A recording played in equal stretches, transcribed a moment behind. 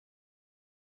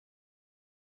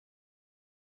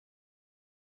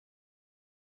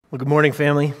Well, good morning,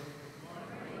 family.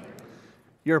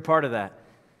 You're a part of that.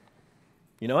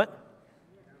 You know what?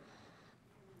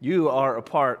 You are a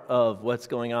part of what's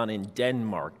going on in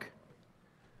Denmark.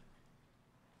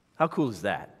 How cool is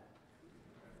that?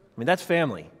 I mean, that's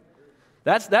family.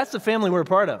 That's the family we're a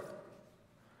part of.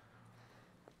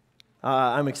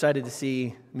 I'm excited to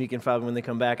see Mika and Fabian when they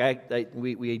come back.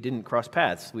 We didn't cross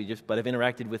paths, but I've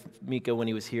interacted with Mika when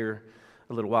he was here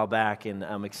a little while back, and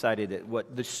I'm excited at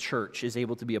what this church is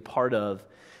able to be a part of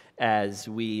as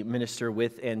we minister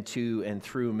with and to and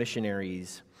through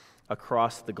missionaries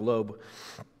across the globe.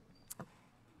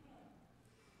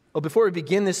 Oh, before we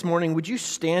begin this morning, would you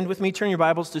stand with me? Turn your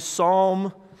Bibles to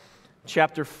Psalm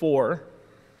chapter 4.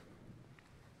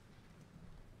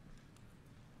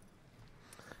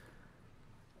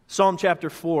 Psalm chapter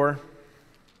 4.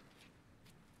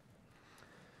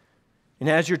 And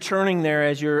as you're turning there,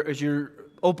 as you're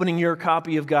opening your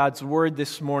copy of God's Word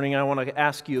this morning, I want to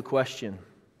ask you a question.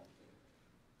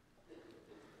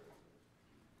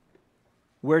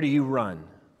 Where do you run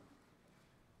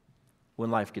when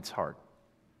life gets hard?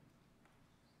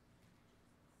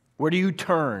 Where do you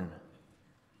turn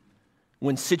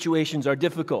when situations are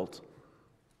difficult?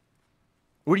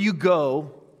 Where do you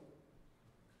go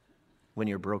when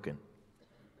you're broken?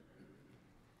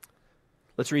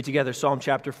 Let's read together Psalm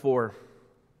chapter 4.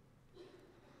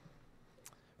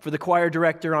 For the choir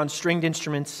director on stringed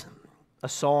instruments, a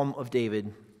psalm of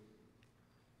David.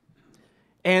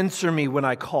 Answer me when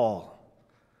I call,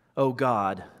 O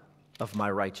God of my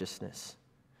righteousness.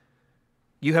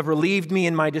 You have relieved me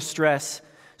in my distress,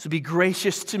 so be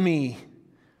gracious to me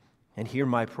and hear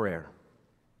my prayer.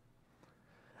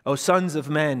 O sons of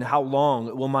men, how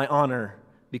long will my honor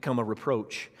become a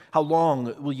reproach? How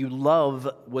long will you love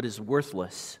what is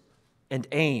worthless and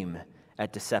aim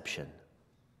at deception?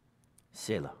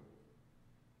 Selah.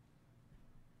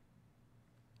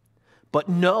 But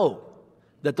know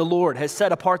that the Lord has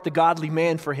set apart the godly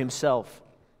man for himself.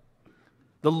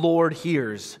 The Lord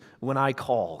hears when I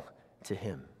call to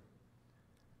him.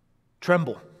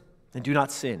 Tremble and do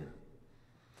not sin.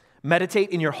 Meditate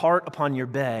in your heart upon your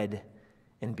bed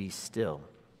and be still.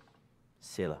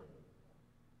 Selah.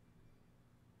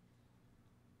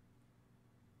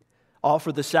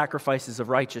 Offer the sacrifices of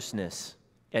righteousness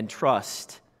and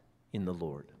trust in the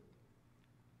Lord.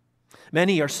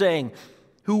 Many are saying,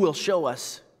 who will show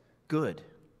us good?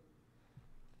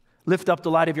 Lift up the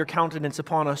light of your countenance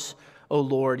upon us, O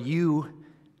Lord. You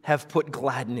have put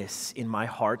gladness in my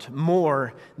heart,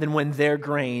 more than when their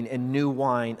grain and new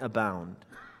wine abound.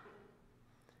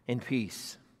 In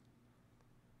peace,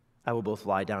 I will both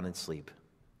lie down and sleep.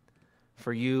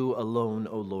 For you alone,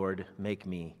 O Lord, make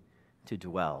me to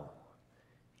dwell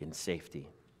in safety.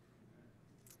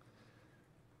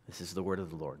 This is the word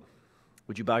of the Lord.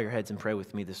 Would you bow your heads and pray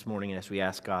with me this morning as we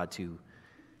ask God to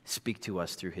speak to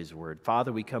us through his word?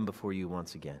 Father, we come before you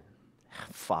once again.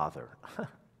 Father.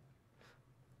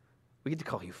 We get to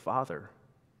call you Father.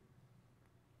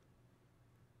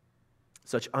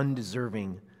 Such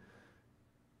undeserving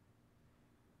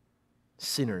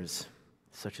sinners,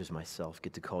 such as myself,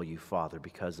 get to call you Father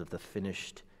because of the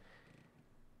finished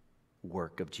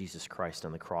work of Jesus Christ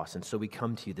on the cross. And so we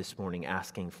come to you this morning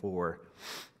asking for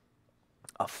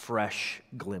a fresh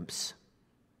glimpse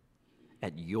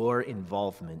at your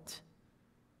involvement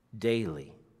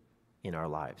daily in our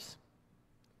lives.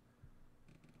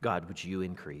 God, would you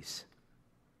increase,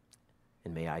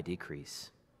 and may I decrease.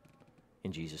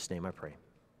 In Jesus' name I pray.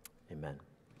 Amen.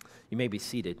 You may be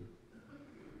seated.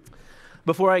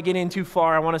 Before I get in too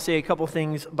far, I want to say a couple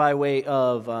things by way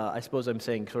of, I suppose I'm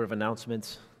saying sort of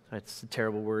announcements. That's a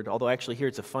terrible word, although actually here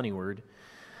it's a funny word.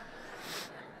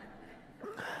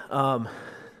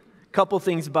 Couple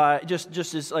things by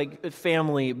just as like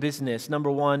family business. Number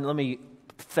one, let me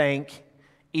thank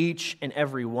each and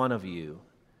every one of you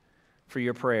for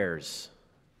your prayers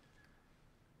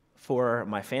for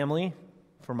my family,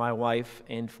 for my wife,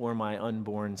 and for my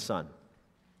unborn son.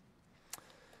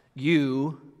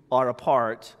 You are a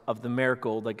part of the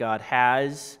miracle that God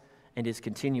has and is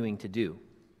continuing to do.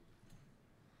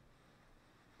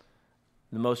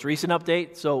 The most recent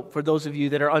update, so for those of you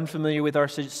that are unfamiliar with our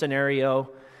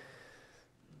scenario,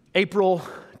 April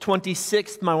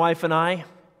 26th, my wife and I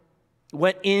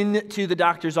went into the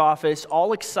doctor's office,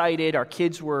 all excited. Our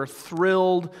kids were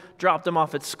thrilled, dropped them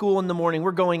off at school in the morning.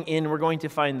 We're going in, we're going to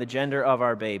find the gender of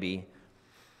our baby.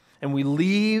 And we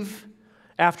leave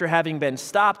after having been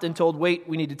stopped and told, wait,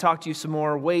 we need to talk to you some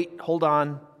more. Wait, hold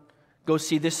on, go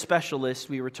see this specialist.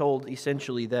 We were told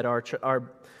essentially that our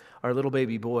little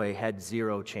baby boy had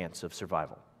zero chance of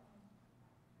survival.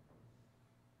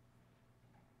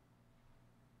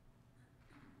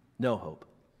 No hope.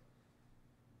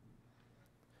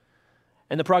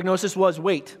 And the prognosis was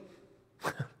wait.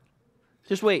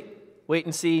 Just wait. Wait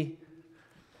and see.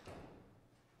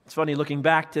 It's funny looking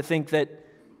back to think that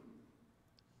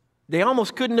they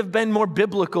almost couldn't have been more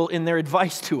biblical in their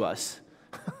advice to us.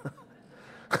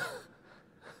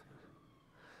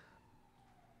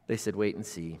 They said, wait and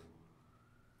see.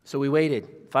 So we waited.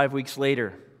 5 weeks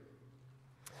later.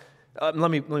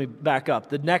 Let me back up.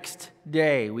 The next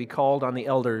day, we called on the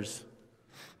elders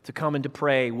to come and to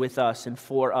pray with us and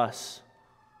for us.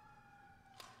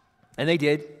 And they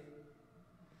did.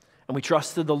 And we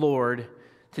trusted the Lord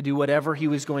to do whatever He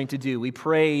was going to do. We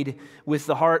prayed with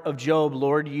the heart of Job,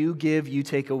 Lord, you give, you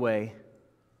take away.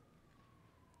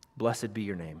 Blessed be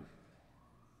your name.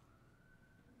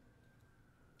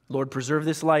 Lord, preserve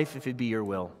this life if it be your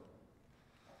will,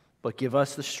 but give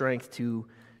us the strength to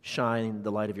shine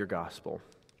the light of your gospel.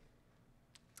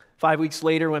 5 weeks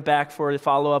later, went back for the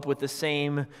follow-up with the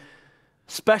same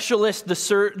specialist,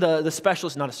 the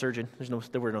specialist, not a surgeon.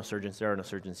 There were no surgeons. There are no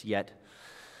surgeons yet.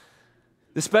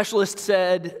 The specialist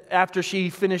said after she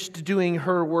finished doing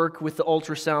her work with the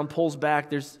ultrasound, pulls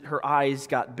back, her eyes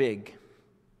got big.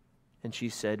 And she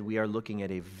said, we are looking at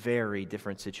a very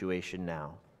different situation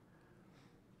now.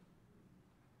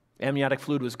 Amniotic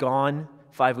fluid was gone.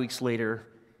 5 weeks later,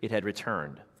 it had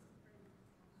returned.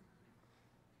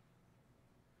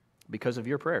 Because of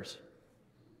your prayers.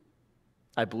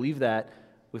 I believe that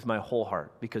with my whole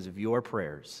heart, because of your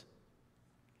prayers.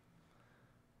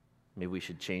 Maybe we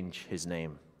should change his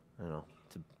name. I don't know.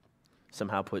 To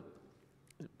somehow put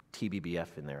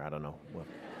TBBF in there. I don't know. Well,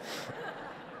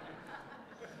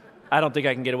 I don't think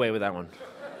I can get away with that one.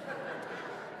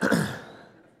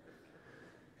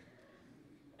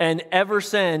 And ever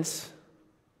since,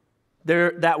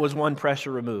 that was one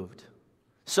pressure removed.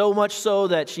 So much so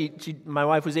that my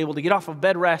wife was able to get off of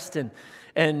bed rest and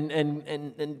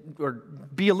or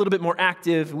be a little bit more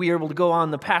active. We were able to go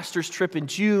on the pastor's trip in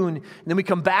June. And then we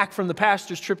come back from the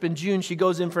pastor's trip in June. She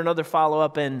goes in for another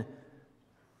follow-up, and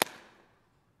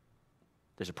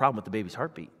there's a problem with the baby's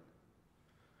heartbeat.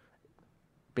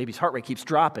 Baby's heart rate keeps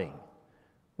dropping.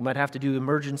 We might have to do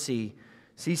emergency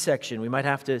C-section. We might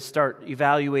have to start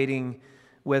evaluating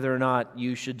whether or not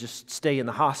you should just stay in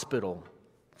the hospital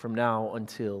from now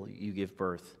until you give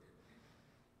birth.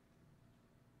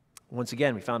 Once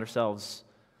again, we found ourselves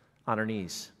on our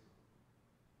knees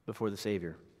before the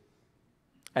Savior,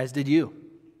 as did you.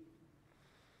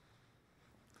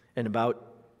 And about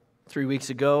 3 weeks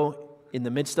ago, in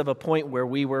the midst of a point where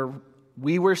we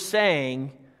were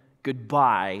saying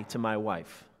goodbye to my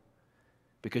wife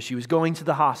because she was going to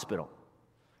the hospital,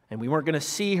 and we weren't going to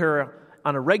see her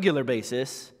on a regular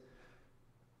basis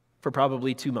for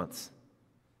probably 2 months.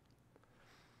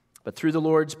 But through the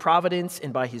Lord's providence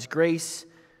and by His grace,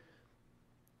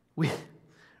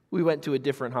 we went to a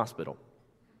different hospital.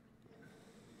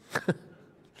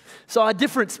 Saw a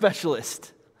different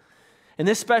specialist. And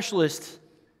this specialist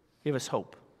gave us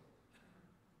hope.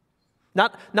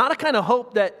 Not a kind of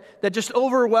hope that just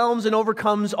overwhelms and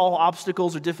overcomes all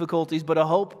obstacles or difficulties, but a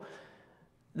hope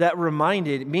that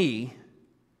reminded me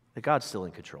that God's still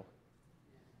in control.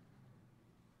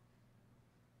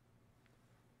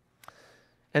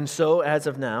 And so, as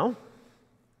of now,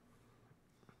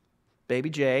 baby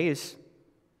Jay is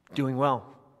doing well.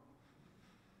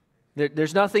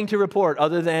 There's nothing to report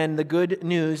other than the good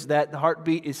news that the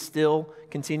heartbeat is still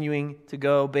continuing to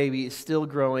go, baby is still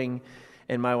growing,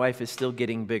 and my wife is still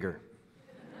getting bigger.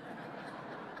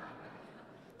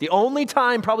 The only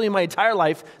time probably in my entire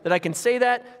life that I can say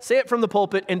it from the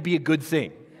pulpit and be a good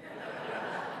thing.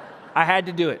 I had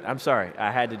to do it. I'm sorry.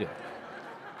 I had to do it.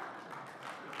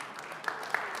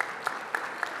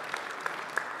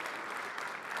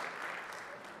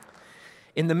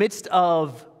 In the midst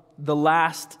of the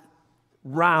last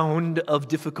round of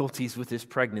difficulties with this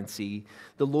pregnancy,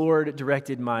 the Lord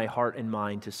directed my heart and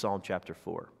mind to Psalm chapter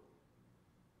 4.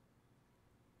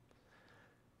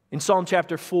 In Psalm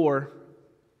chapter 4,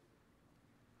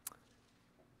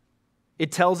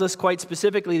 it tells us quite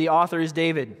specifically the author is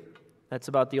David. That's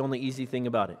about the only easy thing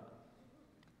about it.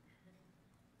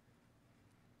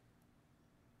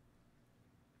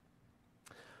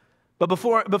 But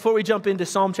before we jump into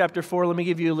Psalm chapter 4, let me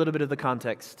give you a little bit of the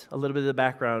context, a little bit of the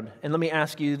background. And let me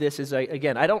ask you this, I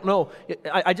don't know,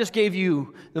 I just gave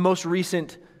you the most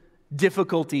recent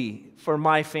difficulty for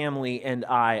my family and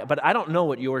but I don't know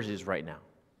what yours is right now.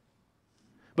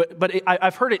 But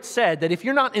I've heard it said that if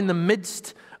you're not in the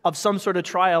midst of some sort of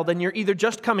trial, then you're either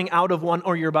just coming out of one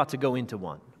or you're about to go into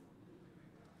one.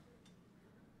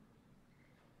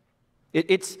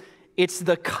 It's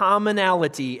the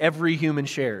commonality every human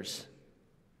shares.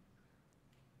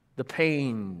 The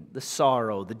pain, the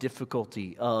sorrow, the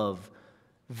difficulty of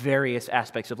various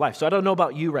aspects of life. So I don't know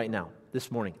about you right now,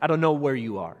 this morning. I don't know where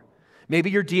you are.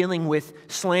 Maybe you're dealing with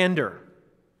slander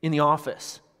in the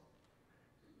office.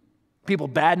 People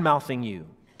bad-mouthing you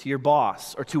to your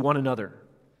boss or to one another.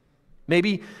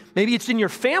 Maybe it's in your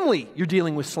family you're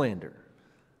dealing with slander.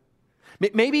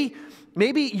 Maybe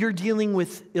you're dealing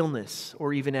with illness,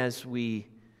 or even as we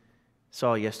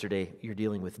saw yesterday, you're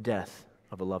dealing with death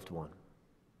of a loved one.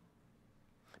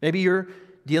 Maybe you're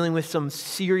dealing with some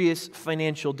serious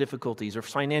financial difficulties or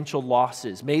financial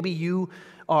losses. Maybe you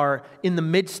are in the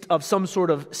midst of some sort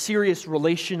of serious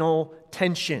relational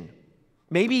tension.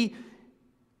 Maybe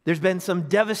there's been some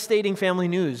devastating family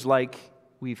news like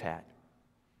we've had.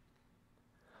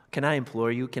 Can I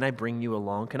implore you? Can I bring you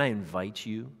along? Can I invite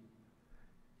you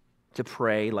to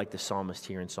pray like the psalmist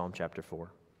here in Psalm chapter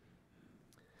 4?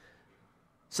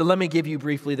 So let me give you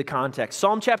briefly the context.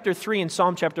 Psalm chapter 3 and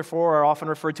Psalm chapter 4 are often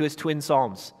referred to as twin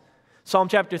psalms. Psalm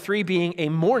chapter 3 being a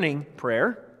morning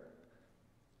prayer.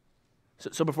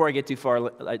 So before I get too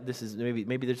far, this is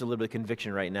maybe there's a little bit of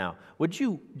conviction right now. What did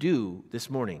you do this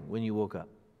morning when you woke up?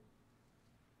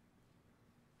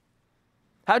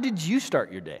 How did you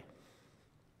start your day?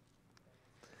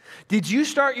 Did you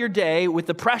start your day with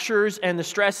the pressures and the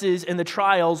stresses and the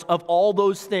trials of all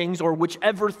those things, or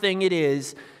whichever thing it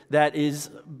is that is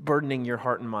burdening your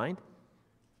heart and mind?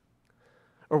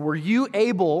 Or were you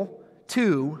able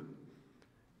to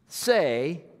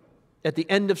say at the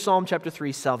end of Psalm chapter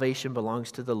 3, salvation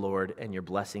belongs to the Lord and your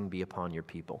blessing be upon your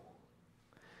people?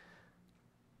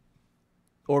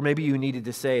 Or maybe you needed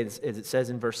to say, as it says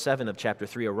in verse 7 of chapter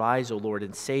 3, arise, O Lord,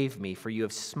 and save me, for you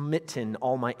have smitten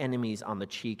all my enemies on the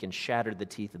cheek and shattered the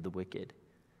teeth of the wicked.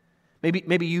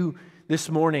 Maybe you this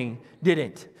morning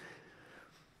didn't.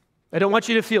 I don't want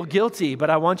you to feel guilty, but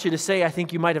I want you to say, I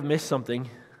think you might have missed something.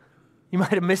 You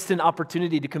might have missed an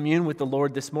opportunity to commune with the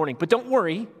Lord this morning. But don't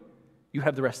worry, you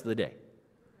have the rest of the day.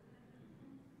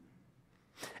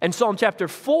 And Psalm chapter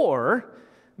 4,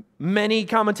 many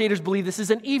commentators believe this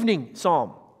is an evening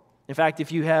psalm. In fact,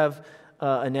 if you have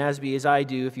a NASB, as I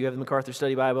do, if you have the MacArthur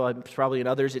Study Bible, probably in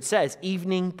others, it says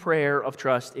evening prayer of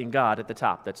trust in God at the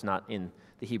top. That's not in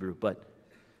the Hebrew, but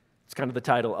it's kind of the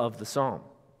title of the psalm.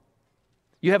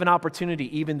 You have an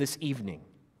opportunity even this evening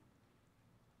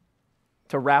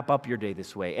to wrap up your day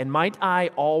this way. And might I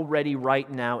already right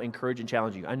now encourage and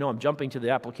challenge you? I know I'm jumping to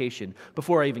the application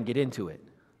before I even get into it.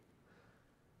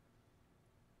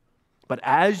 But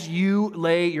as you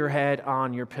lay your head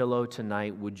on your pillow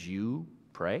tonight, would you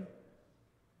pray?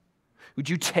 Would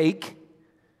you take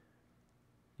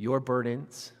your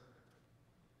burdens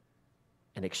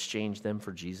and exchange them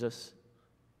for Jesus?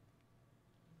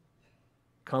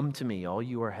 Come to me, all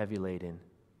you are heavy laden,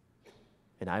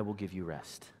 and I will give you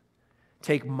rest.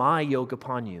 Take my yoke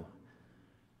upon you,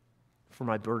 for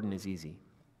my burden is easy.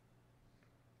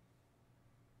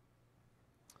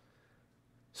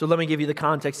 So let me give you the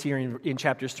context here in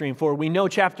chapters 3 and 4. We know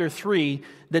chapter 3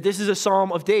 that this is a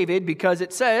psalm of David because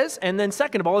it says, and then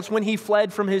second of all, it's when he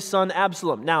fled from his son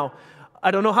Absalom. Now, I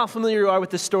don't know how familiar you are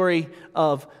with the story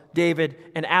of David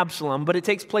and Absalom, but it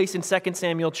takes place in 2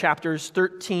 Samuel chapters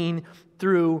 13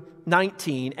 through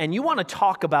 19. And you want to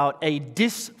talk about a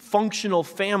dysfunctional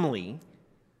family,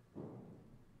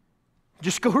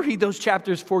 just go read those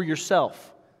chapters for yourself.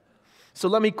 So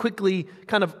let me quickly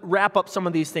kind of wrap up some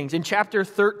of these things. In chapter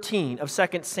 13 of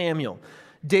 2 Samuel,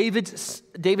 David's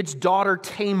daughter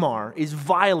Tamar is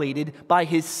violated by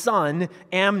his son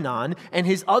Amnon, and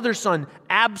his other son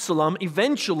Absalom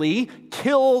eventually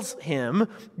kills him,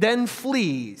 then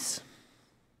flees.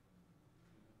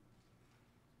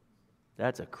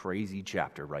 That's a crazy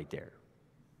chapter right there.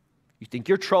 You think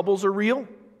your troubles are real?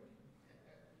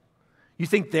 You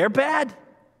think they're bad?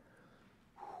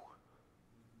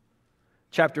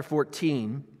 Chapter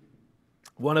 14,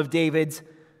 one of David's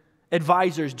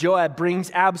advisors, Joab, brings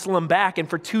Absalom back, and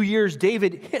for 2 years,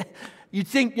 David, you'd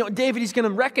think, David, he's going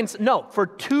to reconcile. No, for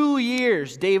 2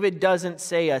 years, David doesn't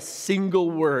say a single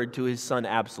word to his son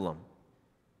Absalom.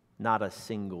 Not a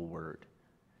single word.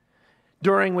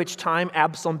 During which time,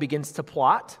 Absalom begins to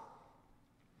plot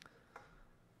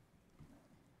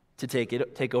to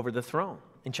take over the throne.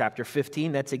 In chapter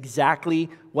 15, that's exactly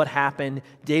what happened.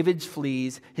 David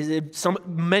flees.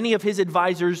 Many of his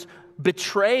advisors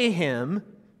betray him,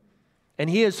 and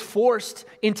he is forced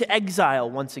into exile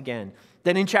once again.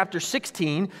 Then in chapter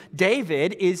 16,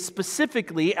 David is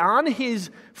specifically on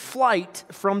his flight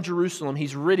from Jerusalem.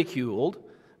 He's ridiculed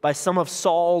by some of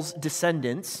Saul's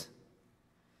descendants.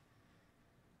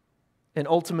 And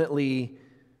ultimately,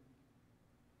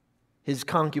 his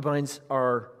concubines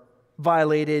are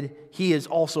violated. He is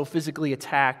also physically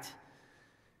attacked.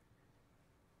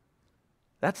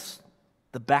 That's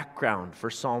the background for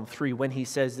Psalm 3 when he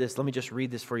says this. Let me just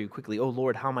read this for you quickly. "Oh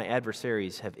Lord, how my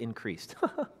adversaries have increased."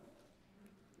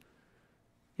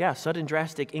 Yeah, sudden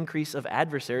drastic increase of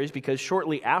adversaries, because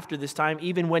shortly after this time,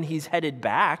 even when he's headed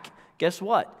back, guess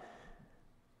what?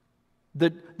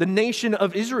 The nation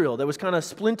of Israel that was kind of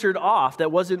splintered off,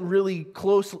 that wasn't really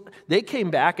close, they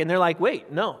came back and they're like,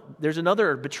 wait, no, there's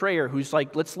another betrayer who's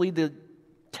like, let's lead the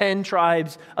 10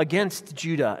 tribes against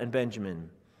Judah and Benjamin.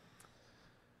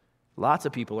 Lots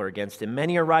of people are against him.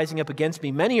 Many are rising up against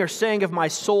me. Many are saying of my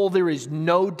soul, there is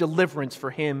no deliverance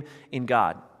for him in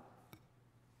God.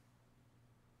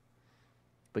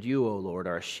 But you, O Lord,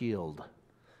 are a shield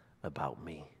about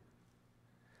me,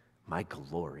 my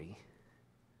glory,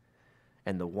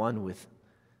 and the one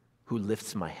who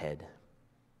lifts my head.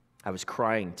 I was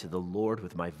crying to the Lord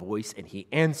with my voice, and he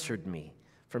answered me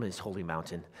from his holy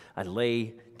mountain. I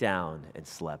lay down and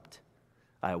slept.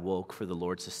 I awoke, for the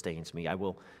Lord sustains me. I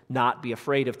will not be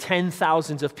afraid of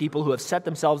 10,000s of people who have set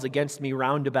themselves against me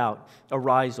round about.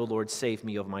 Arise, O Lord, save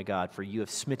me, O my God, for you have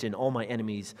smitten all my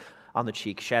enemies on the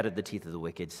cheek, shattered the teeth of the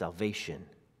wicked. Salvation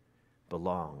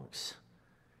belongs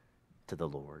to the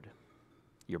Lord.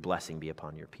 Your blessing be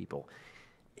upon your people.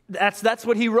 That's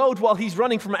what he wrote while he's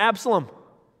running from Absalom.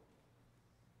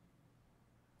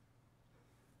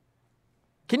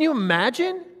 Can you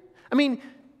imagine? I mean,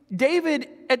 David,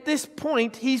 at this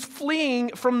point, he's fleeing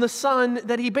from the son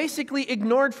that he basically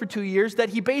ignored for 2 years, that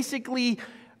he basically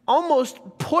almost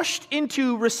pushed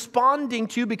into responding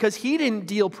to because he didn't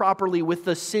deal properly with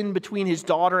the sin between his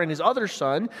daughter and his other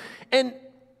son. And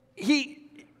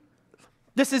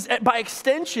this is by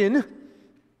extension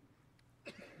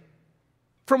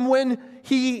from when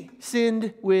he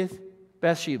sinned with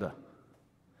Bathsheba.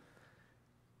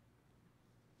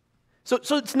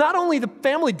 So it's not only the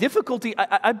family difficulty.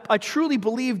 I truly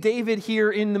believe David here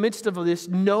in the midst of this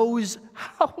knows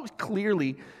how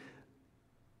clearly,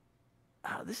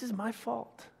 this is my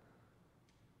fault.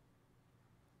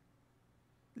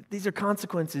 These are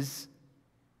consequences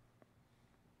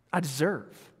I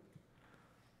deserve.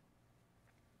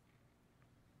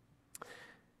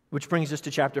 Which brings us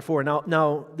to chapter 4.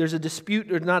 Now there's a dispute,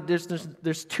 or not?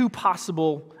 There's two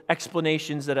possible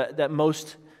explanations that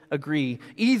most agree.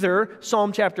 Either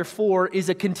Psalm chapter 4 is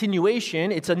a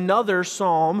continuation, it's another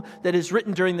psalm that is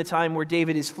written during the time where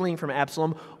David is fleeing from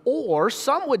Absalom, or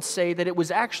some would say that it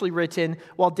was actually written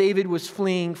while David was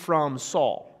fleeing from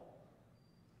Saul,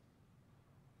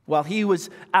 while he was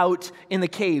out in the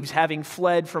caves having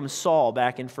fled from Saul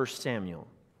back in 1 Samuel.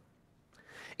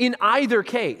 In either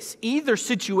case, either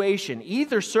situation,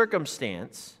 either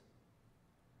circumstance,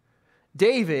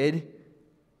 David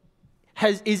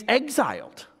is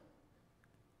exiled.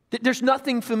 There's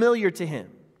nothing familiar to him.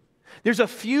 There's a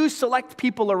few select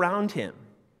people around him,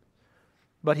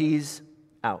 but he's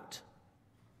out.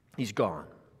 He's gone.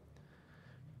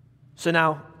 So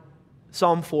now,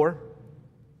 Psalm 4.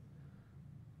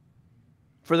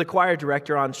 For the choir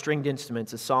director on stringed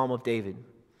instruments, a psalm of David.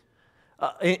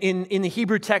 In the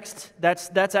Hebrew text,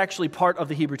 that's actually part of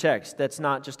the Hebrew text. That's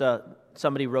not just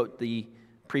somebody wrote the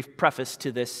preface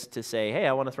to this to say, hey,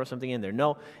 I want to throw something in there.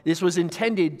 No, this was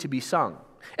intended to be sung.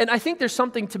 And I think there's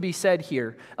something to be said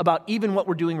here about even what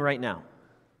we're doing right now.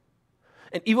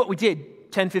 And even what we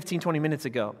did 10, 15, 20 minutes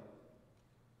ago.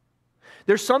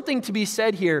 There's something to be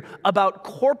said here about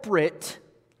corporate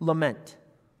lament.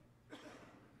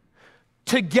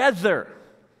 Together,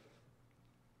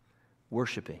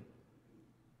 worshiping.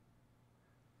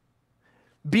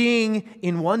 Being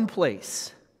in one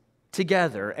place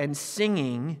together and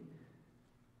singing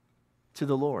to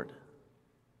the Lord.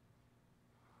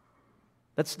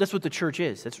 That's what the church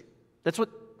is. That's what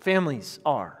families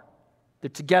are. They're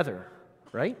together,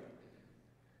 right?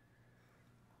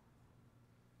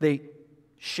 They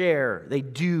share, they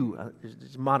do,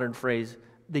 it's a modern phrase,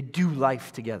 they do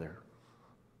life together.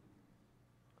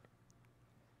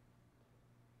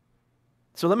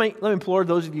 So let me implore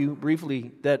those of you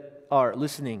briefly that are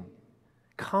listening,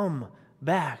 come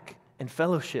back and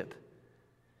fellowship.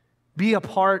 Be a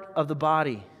part of the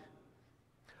body.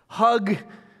 Hug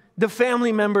the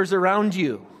family members around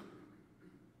you.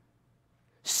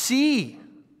 See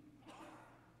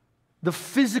the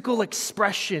physical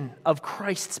expression of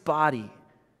Christ's body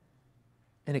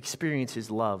and experience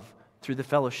His love through the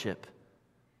fellowship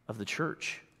of the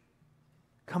church.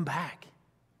 Come back.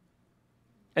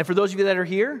 And for those of you that are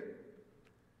here,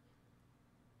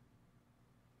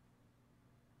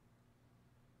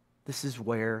 this is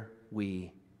where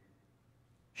we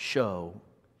show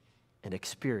and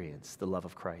experience the love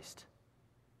of Christ.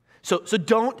 So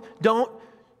don't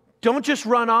just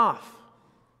run off.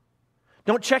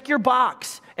 Don't check your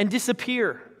box and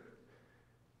disappear.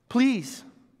 Please,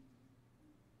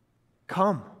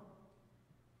 come.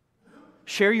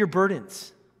 Share your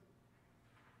burdens.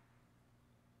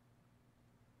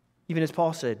 Even as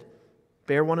Paul said,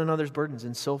 bear one another's burdens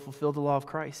and so fulfill the law of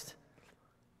Christ.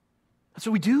 That's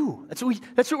what we do. That's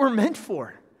what we're meant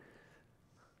for.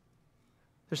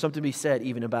 There's something to be said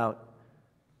even about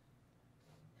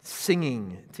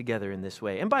singing together in this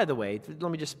way. And by the way,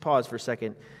 let me just pause for a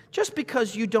second. Just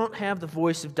because you don't have the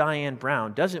voice of Diane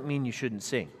Brown doesn't mean you shouldn't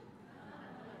sing.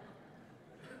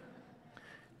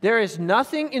 There is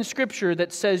nothing in Scripture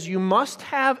that says you must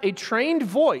have a trained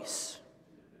voice.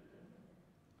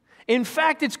 In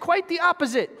fact, it's quite the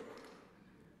opposite.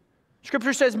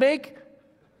 Scripture says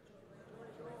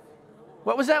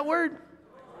what was that word?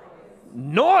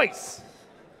 Noise.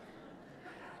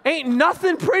 Ain't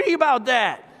nothing pretty about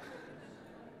that.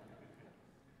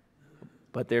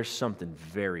 But there's something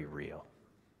very real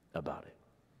about it.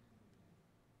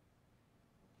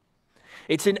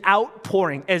 It's an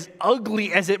outpouring, as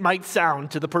ugly as it might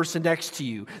sound to the person next to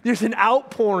you. There's an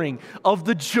outpouring of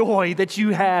the joy that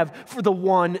you have for the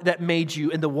one that made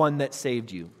you and the one that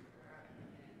saved you.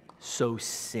 So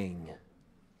sing.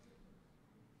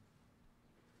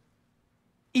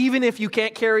 Even if you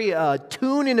can't carry a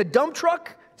tune in a dump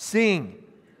truck, sing.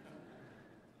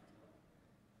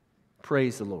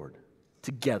 Praise the Lord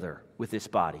together with this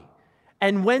body.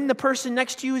 And when the person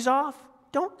next to you is off,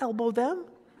 don't elbow them.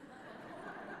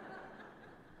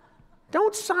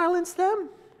 Don't silence them.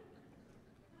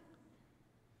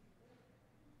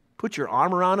 Put your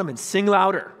arm around them and sing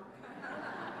louder.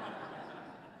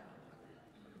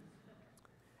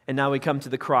 And now we come to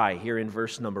the cry here in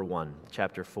verse number 1,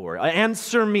 chapter 4.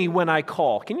 Answer me when I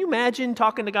call. Can you imagine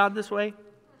talking to God this way?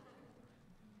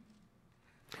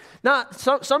 Now,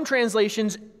 some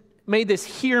translations made this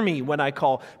hear me when I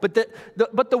call. But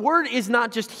the word is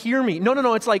not just hear me.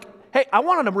 No. It's like, hey, I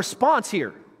want a response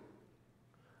here.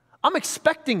 I'm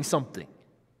expecting something.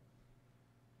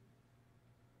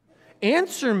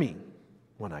 Answer me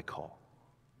when I call.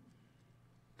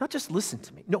 Not just listen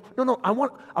to me. No. I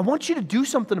want you to do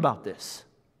something about this.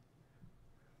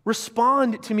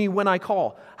 Respond to me when I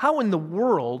call. How in the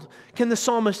world can the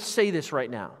psalmist say this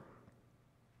right now?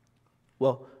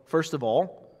 Well, first of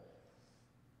all,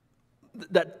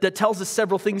 that tells us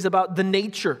several things about the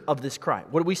nature of this cry.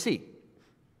 What do we see?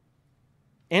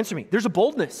 Answer me. There's a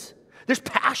boldness. There's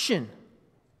passion.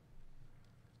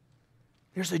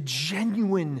 There's a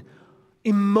genuine,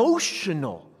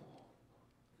 emotional,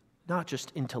 not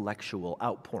just intellectual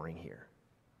outpouring here.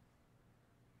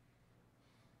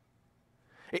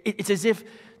 It's as if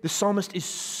the psalmist is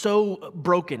so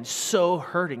broken, so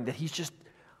hurting, that he's just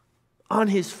on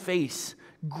his face,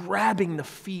 grabbing the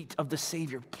feet of the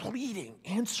Savior, pleading,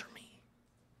 answer me.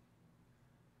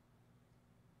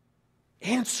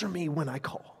 Answer me when I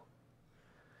call.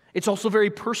 It's also very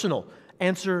personal.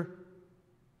 Answer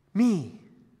me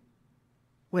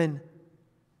when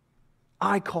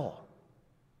I call.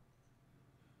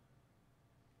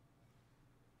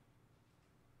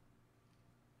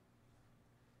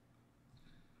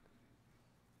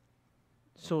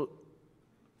 So,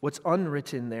 what's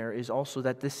unwritten there is also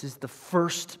that this is the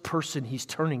first person he's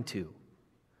turning to.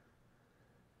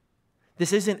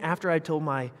 This isn't after I told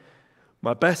my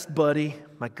best buddy,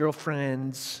 my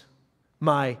girlfriends,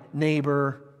 my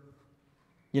neighbor,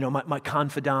 my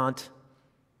confidant,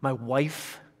 my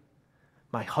wife,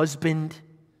 my husband,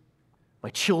 my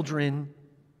children,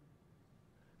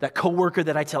 that coworker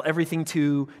that I tell everything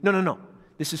to. No.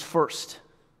 This is first.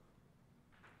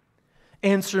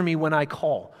 Answer me when I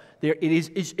call.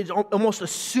 It's almost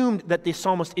assumed that the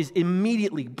psalmist is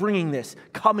immediately bringing this,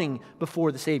 coming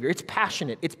before the Savior. It's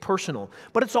passionate, it's personal,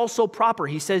 but it's also proper.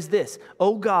 He says this,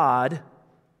 O God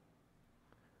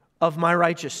of my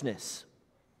righteousness.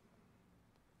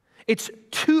 It's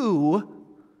to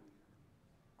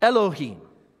Elohim,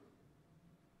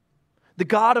 the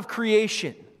God of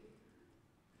creation,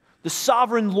 the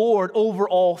sovereign Lord over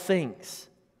all things.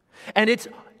 And it's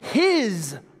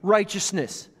His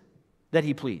righteousness that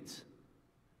he pleads.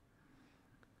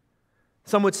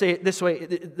 Some would say it this way,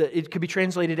 it could be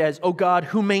translated as, O God,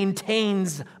 who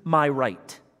maintains my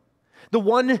right. The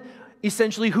one,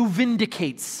 essentially, who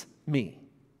vindicates me.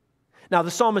 Now,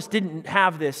 the psalmist didn't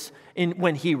have this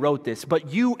when he wrote this,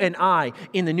 but you and I,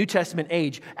 in the New Testament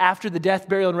age, after the death,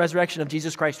 burial, and resurrection of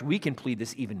Jesus Christ, we can plead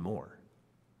this even more.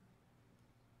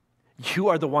 You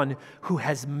are the one who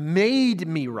has made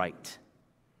me right.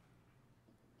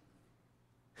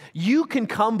 You can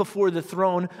come before the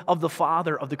throne of the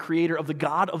Father, of the Creator, of the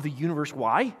God of the universe.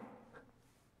 Why?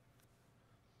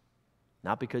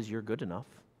 Not because you're good enough,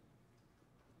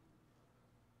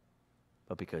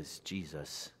 but because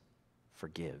Jesus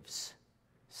forgives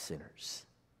sinners.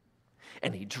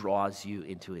 And he draws you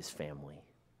into his family.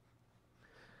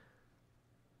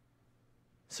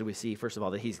 So we see, first of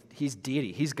all, that he's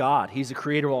deity. He's God. He's the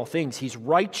creator of all things. He's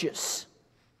righteous.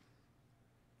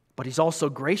 But he's also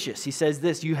gracious. He says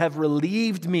this, you have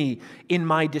relieved me in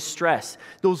my distress.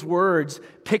 Those words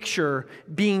picture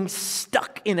being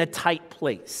stuck in a tight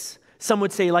place. Some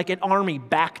would say like an army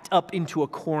backed up into a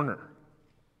corner.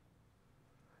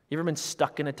 You ever been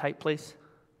stuck in a tight place?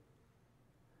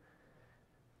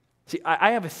 See,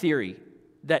 I have a theory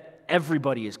that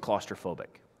everybody is claustrophobic.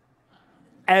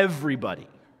 Everybody.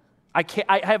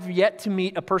 I have yet to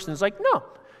meet a person that's like,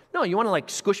 no, you want to like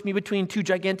squish me between two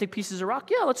gigantic pieces of rock?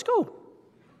 Yeah, let's go.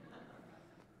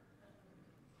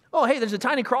 Oh, hey, there's a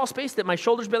tiny crawl space that my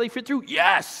shoulders barely fit through.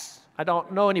 Yes! I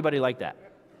don't know anybody like that.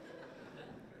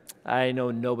 I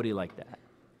know nobody like that.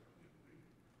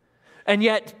 And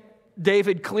yet,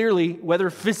 David clearly, whether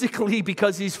physically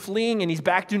because he's fleeing and he's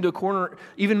backed into a corner,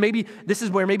 even maybe this is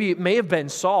where maybe it may have been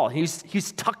Saul.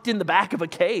 He's tucked in the back of a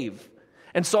cave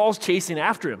and Saul's chasing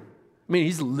after him. I mean,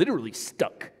 he's literally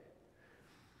stuck.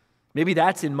 Maybe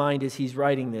that's in mind as he's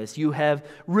writing this. You have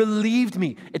relieved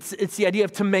me. It's the idea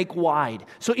of to make wide.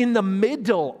 So in the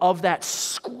middle of that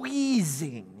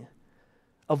squeezing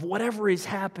of whatever is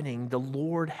happening, the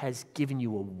Lord has given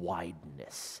you a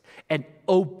wideness, an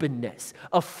openness,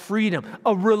 a freedom,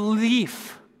 a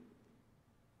relief.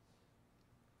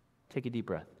 Take a deep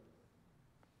breath.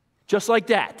 Just like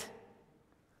that.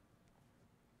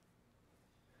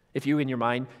 If you in your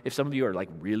mind, if some of you are like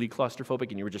really claustrophobic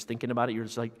and you were just thinking about it, you're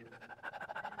just like,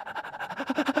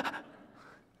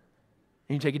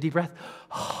 and you take a deep breath.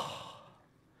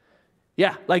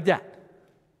 Yeah, like that.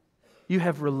 You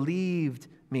have relieved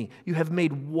me. You have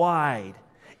made wide.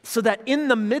 So that in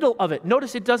the middle of it,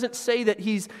 notice it doesn't say that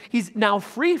he's now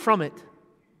free from it.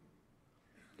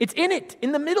 It's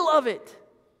in the middle of it.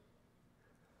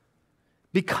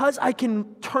 Because I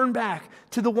can turn back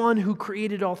to the one who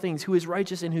created all things, who is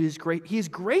righteous and who is great. He is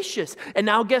gracious. And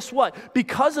now guess what?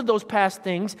 Because of those past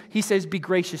things, he says, be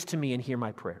gracious to me and hear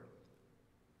my prayer.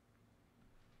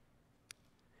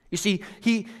 You see,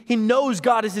 he knows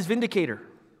God is his vindicator.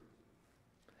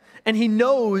 And he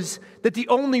knows that the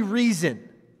only reason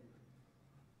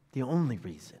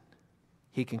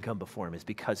he can come before him is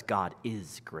because God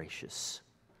is gracious.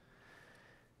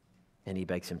 And he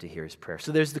begs him to hear his prayer.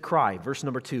 So there's the cry, verse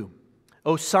number 2.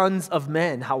 O sons of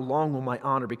men, how long will my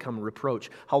honor become a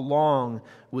reproach? How long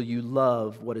will you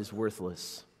love what is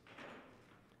worthless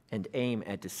and aim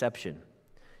at deception?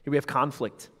 Here we have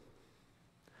conflict.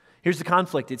 Here's the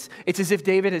conflict. It's as if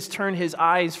David has turned his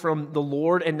eyes from the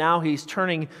Lord and now he's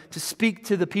turning to speak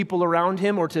to the people around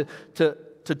him or to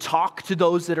talk to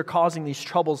those that are causing these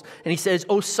troubles. And he says,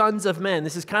 O sons of men.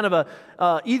 This is kind of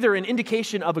either an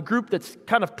indication of a group that's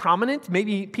kind of prominent,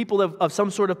 maybe people of some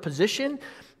sort of position.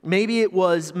 Maybe it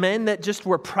was men that just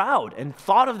were proud and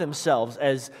thought of themselves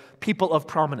as people of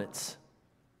prominence.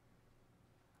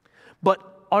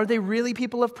 But are they really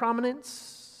people of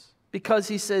prominence? Because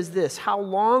he says this, how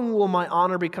long will my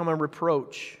honor become a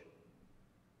reproach?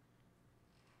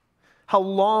 How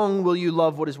long will you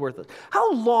love what is worthless?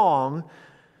 How long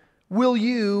will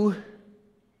you,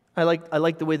 I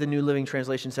like the way the New Living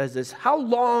Translation says this, how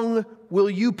long will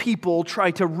you people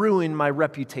try to ruin my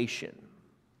reputation?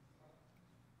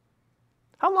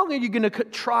 How long are you going to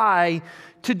try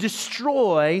to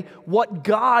destroy what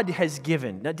God has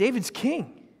given? Now, David's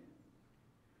king.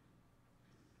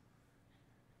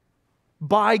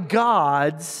 By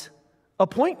God's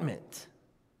appointment.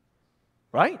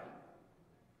 Right?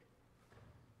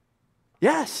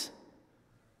 Yes.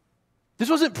 This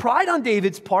wasn't pride on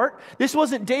David's part. This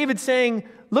wasn't David saying,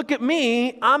 look at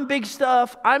me, I'm big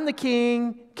stuff, I'm the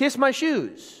king, kiss my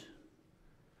shoes.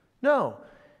 No.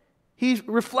 He's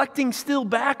reflecting still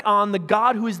back on the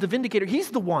God who is the vindicator. He's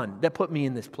the one that put me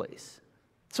in this place.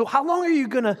 So how long are you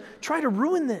going to try to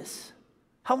ruin this?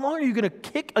 How long are you going to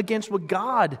kick against what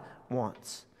God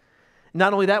wants?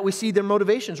 Not only that, we see their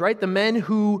motivations, right? The men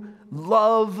who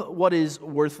love what is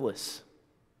worthless.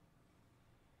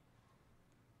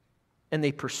 And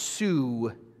they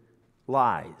pursue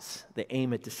lies. They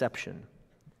aim at deception.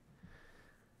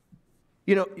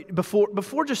 You know,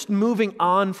 before just moving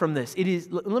on from this,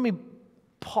 let me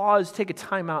pause, take a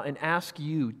time out, and ask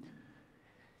you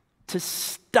to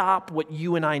stop what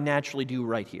you and I naturally do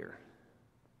right here.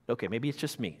 Okay, maybe it's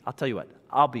just me. I'll tell you what,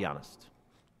 I'll be honest.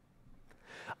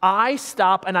 I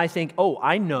stop and I think, oh,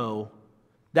 I know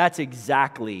that's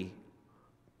exactly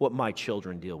what my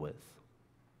children deal with.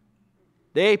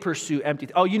 They pursue empty.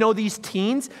 Oh, you know these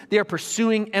teens? They are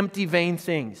pursuing empty, vain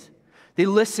things. They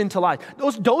listen to lies.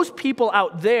 Those people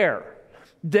out there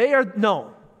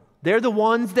No. They're the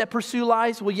ones that pursue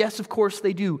lies? Well, yes, of course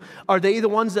they do. Are they the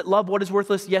ones that love what is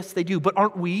worthless? Yes, they do. But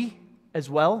aren't we as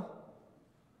well?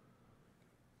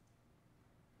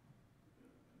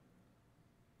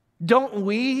 Don't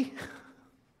we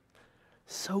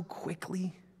so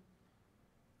quickly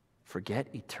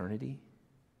forget eternity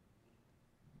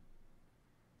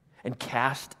and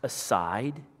cast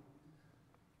aside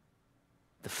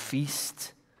the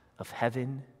feast of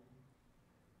heaven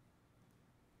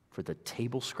for the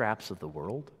table scraps of the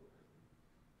world?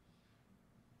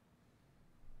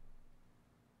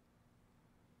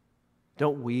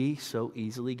 Don't we so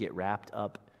easily get wrapped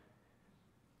up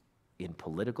in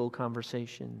political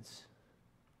conversations,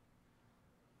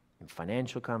 in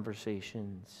financial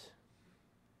conversations,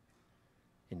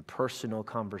 in personal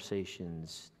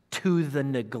conversations, to the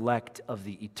neglect of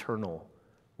the eternal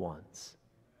ones,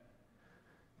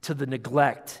 to the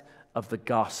neglect of the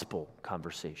gospel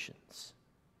conversations?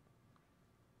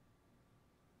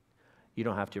 You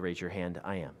don't have to raise your hand.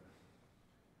 I am.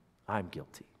 I'm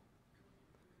guilty.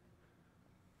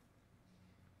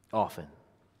 Often.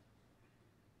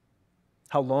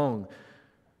 How long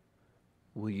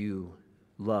will you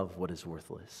love what is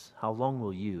worthless? How long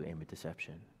will you aim at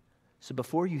deception? So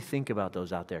before you think about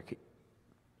those out there,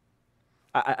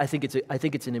 I think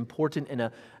it's an important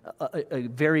and a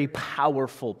very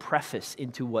powerful preface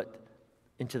into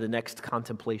the next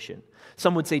contemplation.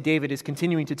 Some would say David is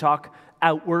continuing to talk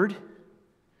outward,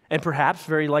 and perhaps,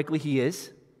 very likely he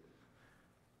is,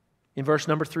 in verse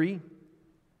number 3.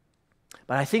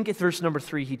 But I think at verse number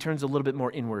 3, he turns a little bit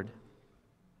more inward.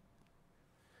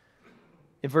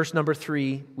 In verse number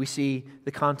 3, we see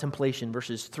the contemplation.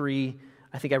 Verses 3,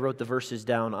 I think I wrote the verses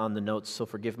down on the notes, so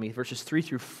forgive me. Verses 3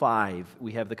 through 5,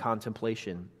 we have the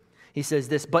contemplation. He says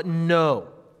this, "But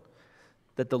know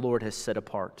that the Lord has set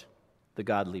apart the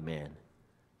godly man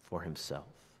for himself."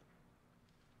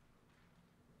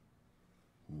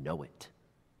 Know it.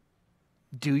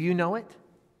 Do you know it?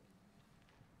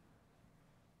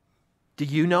 Do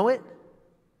you know it?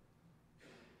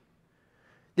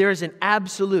 There is an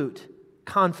absolute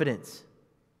confidence.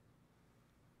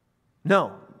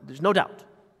 No, there's no doubt.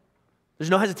 There's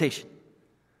no hesitation.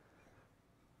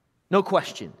 No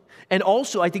question. And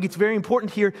also, I think it's very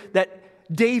important here that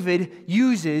David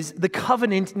uses the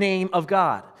covenant name of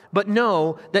God. But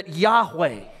know that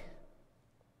Yahweh,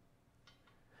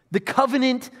 the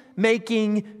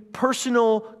covenant-making,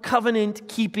 personal,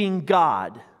 covenant-keeping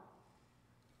God,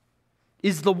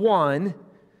 is the one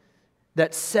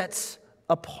that sets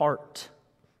apart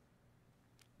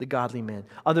the godly man.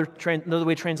 Another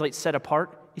way to translate set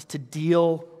apart is to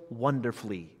deal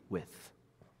wonderfully with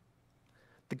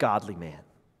the godly man.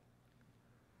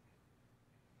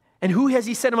 And who has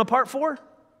he set him apart for?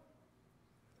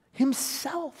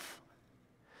 Himself.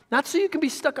 Not so you can be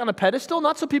stuck on a pedestal,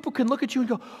 not so people can look at you and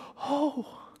go,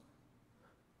 oh,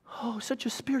 such a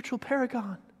spiritual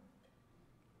paragon.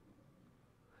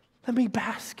 Let me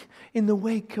bask in the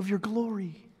wake of your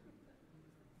glory.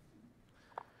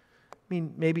 I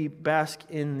mean, maybe bask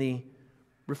in the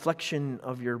reflection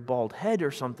of your bald head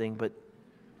or something, but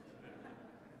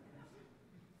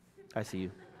I see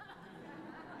you.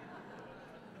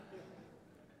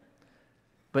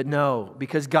 But no,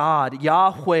 because God,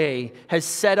 Yahweh, has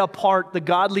set apart the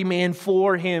godly man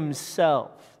for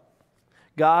himself.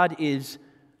 God is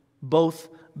both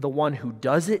the one who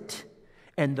does it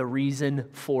and the reason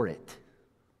for it.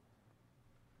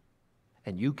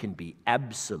 And you can be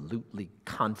absolutely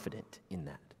confident in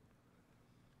that.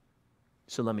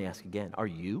 So let me ask again, are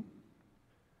you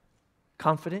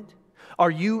confident?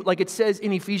 Are you, like it says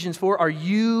in Ephesians 4, are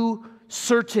you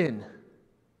certain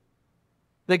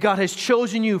that God has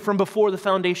chosen you from before the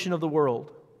foundation of the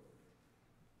world?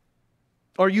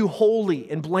 Are you holy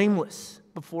and blameless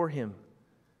before Him?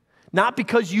 Not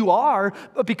because you are,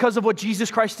 but because of what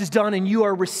Jesus Christ has done, and you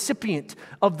are a recipient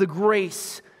of the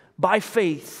grace by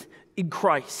faith in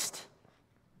Christ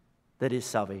that is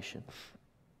salvation.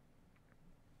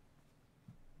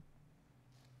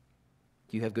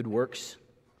 Do you have good works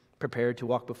prepared to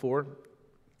walk before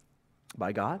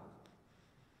by God?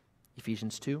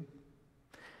 Ephesians 2.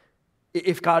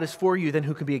 If God is for you, then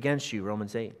who can be against you?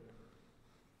 Romans 8.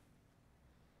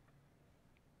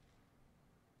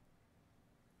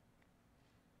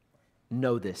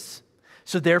 Know this.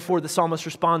 So therefore the psalmist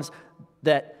responds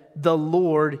that the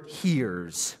Lord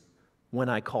hears when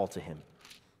I call to Him.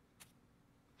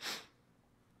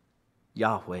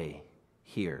 Yahweh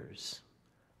hears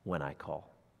when I call.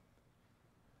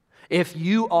 If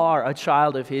you are a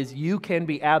child of His, you can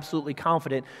be absolutely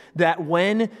confident that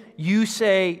when you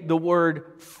say the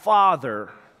word Father,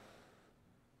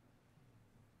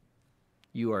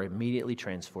 you are immediately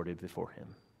transported before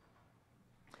him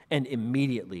and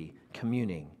immediately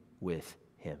communing with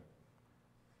him.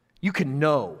 You can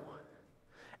know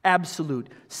absolute,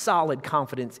 solid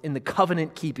confidence in the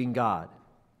covenant-keeping God.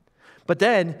 But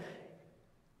then,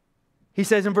 he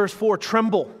says in verse 4,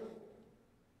 tremble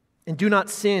and do not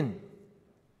sin.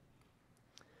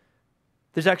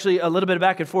 There's actually a little bit of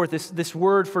back and forth. This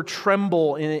word for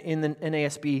tremble in the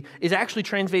NASB is actually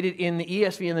translated in the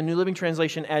ESV and the New Living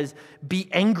Translation as be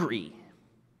angry.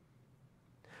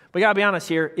 But I gotta be honest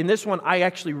here, in this one, I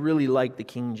actually really like the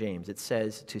King James. It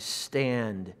says to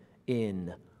stand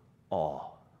in awe.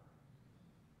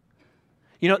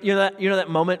 You know that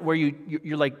moment where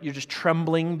you're just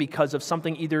trembling because of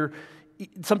something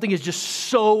something is just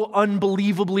so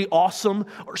unbelievably awesome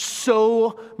or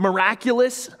so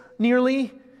miraculous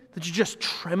nearly that you're just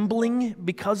trembling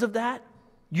because of that,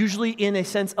 usually in a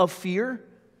sense of fear.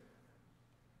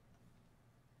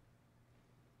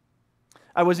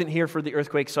 I wasn't here for the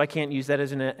earthquake, so I can't use that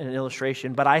as an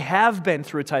illustration, but I have been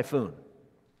through a typhoon.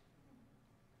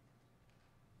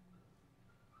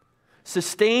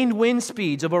 Sustained wind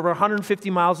speeds of over 150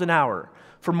 miles an hour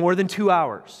for more than 2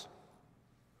 hours.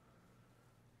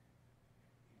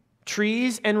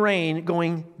 Trees and rain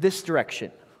going this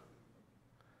direction.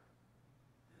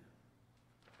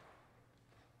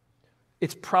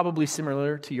 It's probably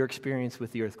similar to your experience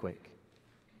with the earthquake.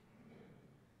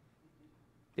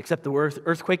 Except the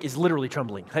earthquake is literally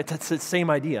trembling. That's the same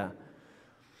idea.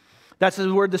 That's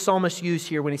the word the psalmist used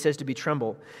here when he says to be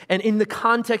tremble. And in the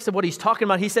context of what he's talking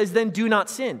about, he says, then do not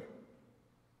sin.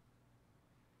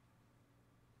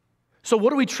 So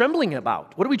what are we trembling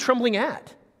about? What are we trembling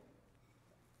at?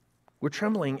 We're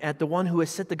trembling at the one who has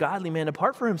set the godly man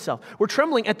apart for himself. We're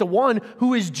trembling at the one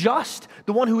who is just,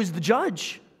 the one who is the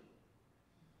judge.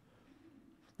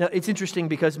 Now, it's interesting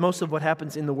because most of what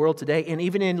happens in the world today, and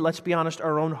even in, let's be honest,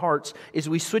 our own hearts, is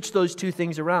we switch those two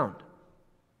things around.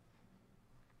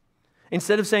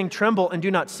 Instead of saying tremble and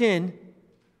do not sin,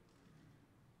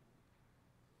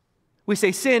 we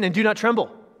say sin and do not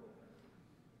tremble.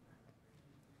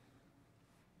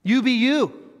 You be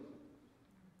you.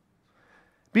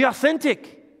 Be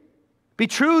authentic. Be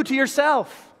true to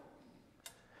yourself.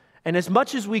 And as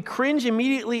much as we cringe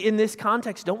immediately in this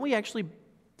context, don't we actually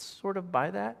sort of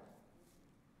buy that?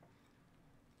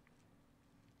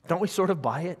 Don't we sort of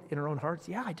buy it in our own hearts?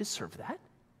 Yeah, I deserve that.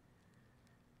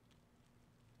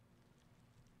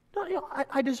 No,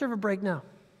 I deserve a break now.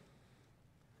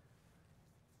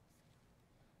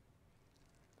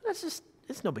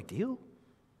 It's no big deal.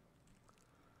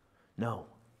 No,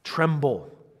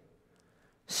 tremble,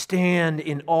 stand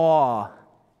in awe,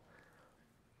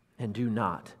 and do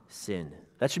not sin.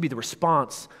 That should be the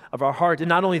response of our heart. And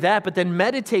not only that, but then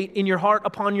meditate in your heart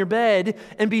upon your bed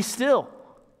and be still.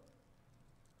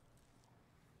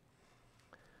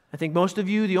 I think most of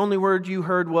you, the only word you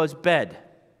heard was bed.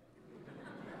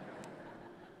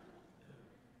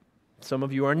 Some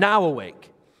of you are now awake.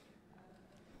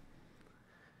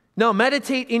 No,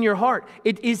 meditate in your heart.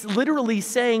 It is literally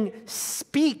saying,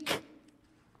 speak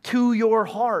to your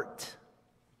heart.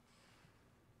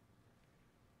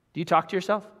 Do you talk to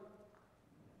yourself?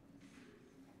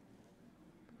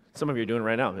 Some of you are doing it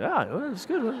right now. Yeah, it's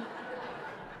good.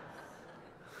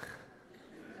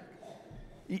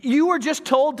 You were just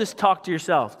told to talk to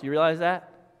yourself. Do you realize that?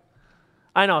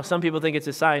 I know some people think it's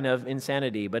a sign of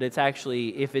insanity, but it's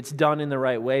actually, if it's done in the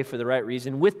right way for the right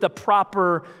reason, with the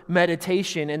proper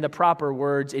meditation and the proper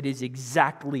words, it is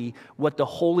exactly what the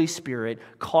Holy Spirit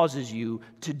causes you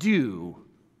to do.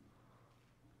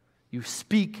 You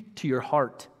speak to your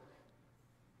heart.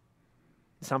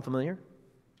 Sound familiar?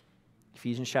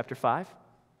 Ephesians chapter 5.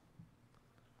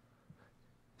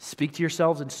 Speak to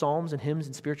yourselves in psalms and hymns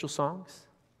and spiritual songs.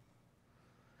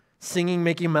 Singing,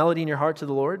 making melody in your heart to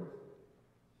the Lord.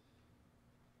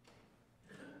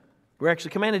 We're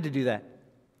actually commanded to do that.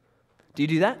 Do you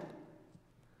do that?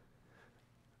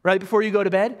 Right before you go to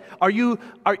bed?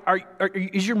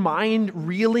 Is your mind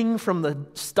reeling from the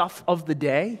stuff of the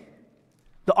day?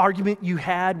 The argument you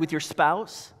had with your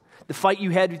spouse? The fight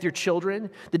you had with your children?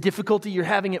 The difficulty you're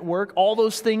having at work? All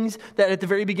those things that at the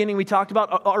very beginning we talked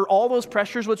about, are all those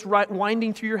pressures what's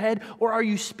winding through your head? Or are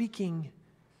you speaking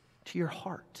to your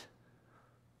heart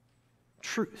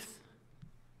truth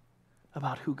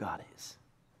about who God is?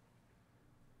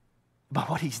 About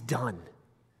what He's done,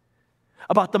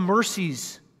 about the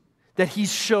mercies that He's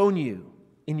shown you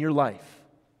in your life,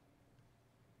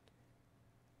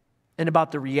 and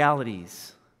about the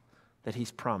realities that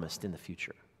He's promised in the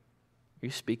future. Are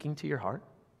you speaking to your heart?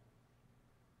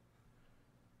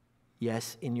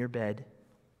 Yes, in your bed.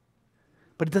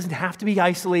 But it doesn't have to be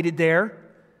isolated there.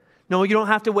 No, you don't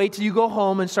have to wait till you go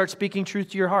home and start speaking truth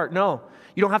to your heart. No,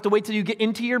 you don't have to wait till you get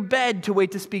into your bed to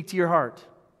wait to speak to your heart.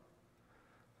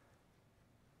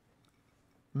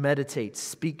 Meditate,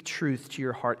 speak truth to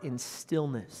your heart in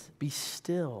stillness. Be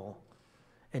still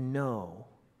and know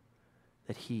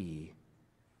that He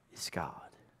is God.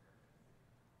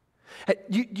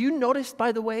 Do you notice,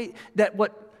 by the way, that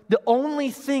the only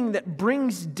thing that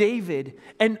brings David,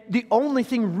 and the only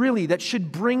thing really that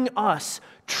should bring us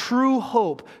true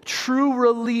hope, true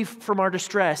relief from our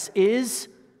distress, is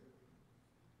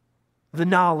the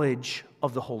knowledge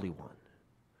of the Holy One,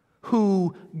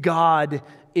 who God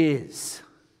is.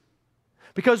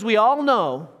 Because we all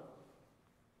know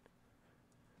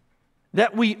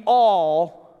that we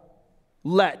all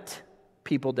let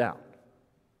people down.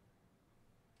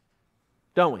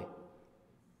 Don't we?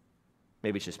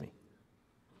 Maybe it's just me.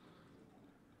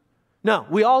 No,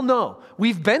 we all know.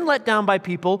 We've been let down by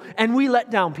people, and we let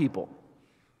down people.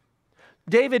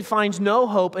 David finds no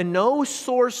hope and no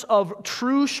source of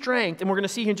true strength, and we're going to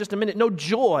see here in just a minute, no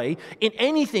joy in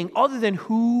anything other than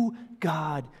who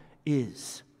God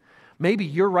is. Maybe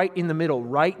you're right in the middle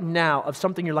right now of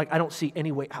something you're like, I don't see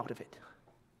any way out of it.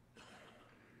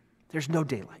 There's no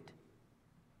daylight.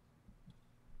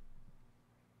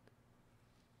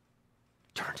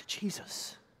 Turn to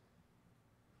Jesus.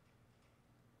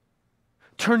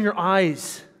 Turn your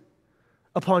eyes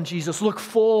upon Jesus. Look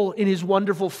full in His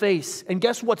wonderful face. And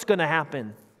guess what's going to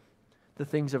happen? The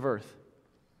things of earth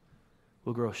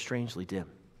will grow strangely dim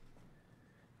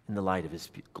in the light of His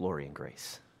glory and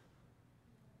grace.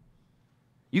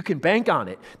 You can bank on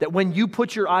it that when you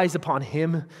put your eyes upon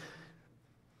Him,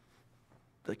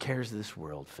 the cares of this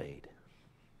world fade.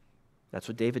 That's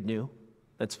what David knew.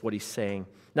 That's what he's saying.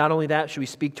 Not only that, should we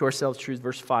speak to ourselves truth?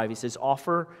 Verse 5, he says,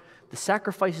 offer the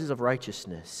sacrifices of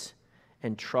righteousness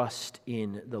and trust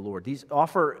in the Lord. These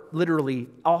offer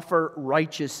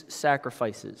righteous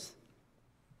sacrifices.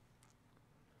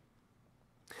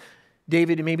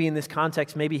 David, maybe in this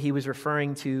context, maybe he was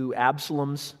referring to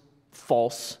Absalom's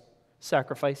false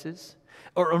sacrifices.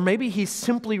 Or maybe he's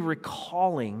simply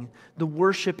recalling the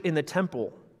worship in the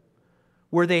temple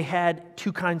where they had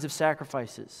two kinds of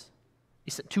sacrifices. He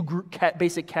said two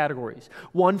basic categories.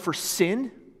 One for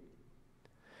sin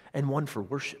and one for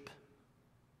worship.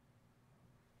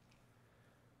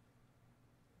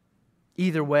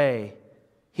 Either way,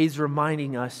 he's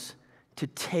reminding us to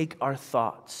take our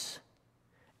thoughts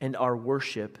and our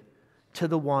worship to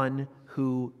the one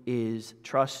who is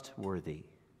trustworthy.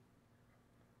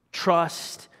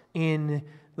 Trust in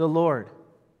the Lord.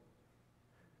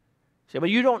 Say, but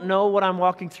you don't know what I'm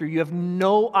walking through. You have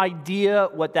no idea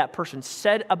what that person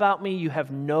said about me. You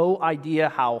have no idea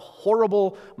how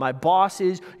horrible my boss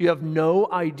is. You have no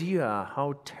idea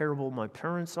how terrible my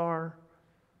parents are.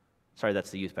 Sorry, that's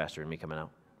the youth pastor in me coming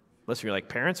out. Unless you're like,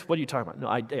 parents? What are you talking about? No,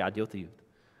 I deal with the youth.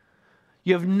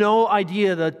 You have no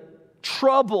idea the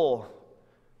trouble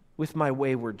with my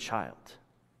wayward child.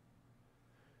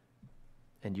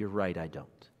 And you're right, I don't.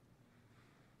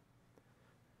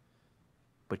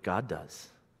 But God does,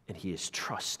 and He is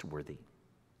trustworthy.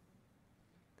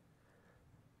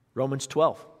 Romans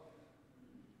 12.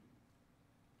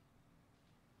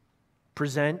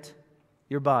 Present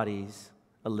your bodies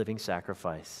a living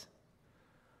sacrifice,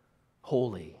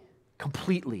 holy,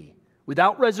 completely,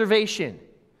 without reservation,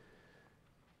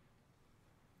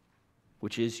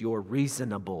 which is your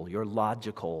reasonable, your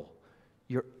logical,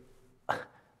 your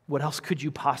what else could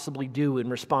you possibly do in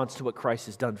response to what Christ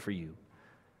has done for you?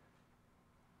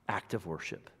 Act of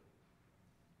worship.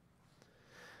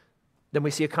 Then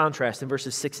we see a contrast in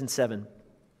verses 6 and 7.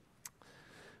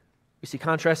 We see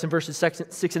contrast in verses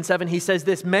 6 and 7. He says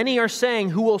this, many are saying,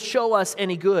 who will show us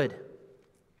any good?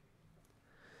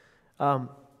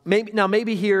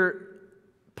 Maybe here,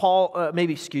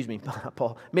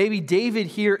 maybe David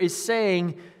here is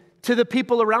saying to the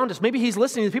people around us, maybe he's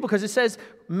listening to the people because it says,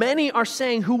 many are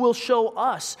saying, who will show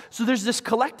us? So there's this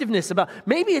collectiveness about,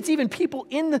 maybe it's even people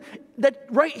that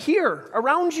right here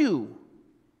around you.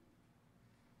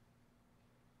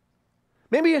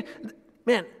 Maybe,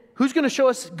 man, who's going to show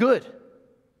us good?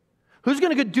 Who's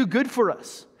going to do good for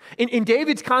us? In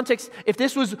David's context, if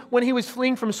this was when he was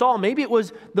fleeing from Saul, maybe it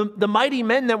was the mighty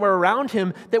men that were around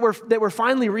him that were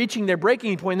finally reaching their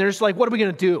breaking point. And they're just like, what are we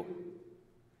going to do?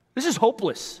 This is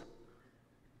hopeless.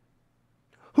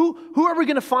 Who are we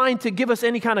going to find to give us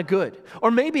any kind of good?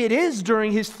 Or maybe it is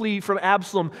during his flee from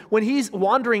Absalom when he's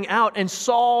wandering out and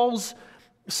Saul's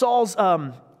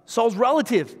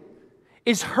relative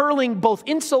is hurling both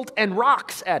insult and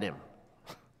rocks at him.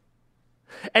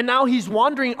 And now he's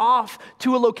wandering off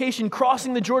to a location,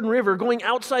 crossing the Jordan River, going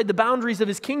outside the boundaries of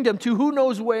his kingdom to who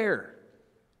knows where.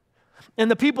 And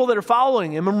the people that are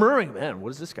following him are murmuring, man, what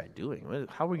is this guy doing?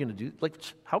 How are we going to do,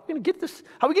 how are we going to get this?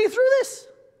 How are we going to get through this?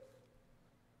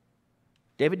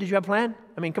 David, did you have a plan?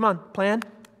 I mean, come on, plan.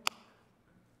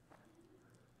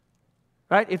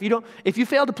 Right? If you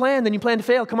fail to plan, then you plan to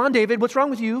fail. Come on, David, what's wrong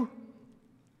with you?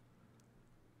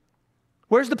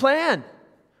 Where's the plan?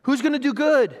 Who's going to do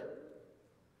good?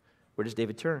 Where does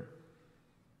David turn?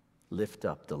 Lift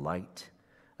up the light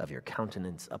of your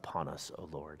countenance upon us, O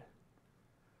Lord.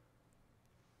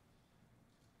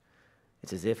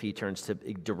 It's as if he turns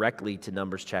directly to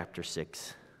Numbers chapter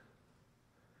 6.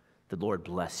 The Lord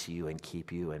bless you and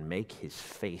keep you and make his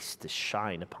face to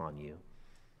shine upon you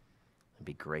and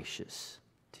be gracious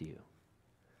to you.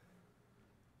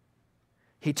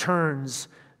 He turns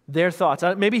their thoughts.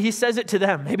 Maybe he says it to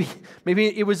them. Maybe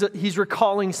it was he's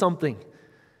recalling something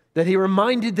that he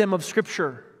reminded them of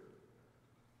Scripture.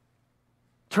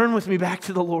 Turn with me back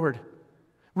to the Lord.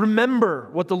 Remember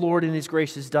what the Lord in his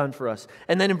grace has done for us.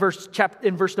 And then in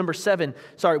verse number 7,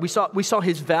 we saw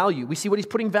his value. We see what he's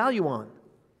putting value on.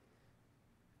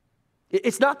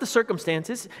 It's not the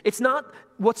circumstances. It's not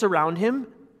what's around him.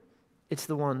 It's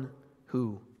the one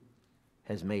who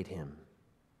has made him.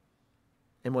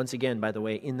 And once again, by the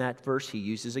way, in that verse he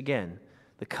uses again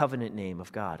the covenant name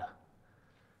of God.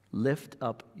 Lift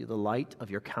up the light of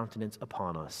your countenance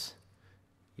upon us,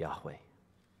 Yahweh.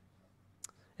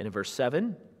 And in verse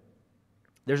 7,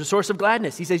 there's a source of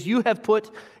gladness. He says, you have put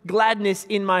gladness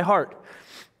in my heart.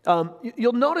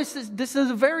 You'll notice this is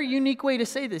a very unique way to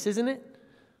say this, isn't it?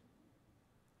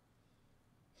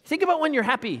 Think about when you're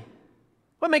happy.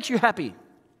 What makes you happy?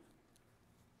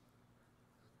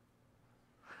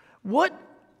 What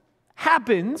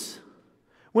happens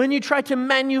when you try to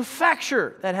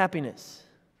manufacture that happiness?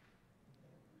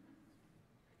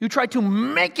 You try to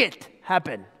make it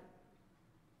happen.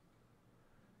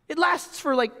 It lasts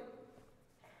for like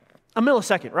a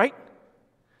millisecond, right?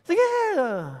 It's like,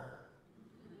 yeah.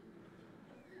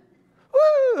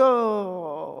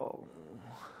 Woo.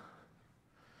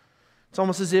 It's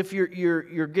almost as if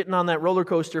you're getting on that roller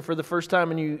coaster for the first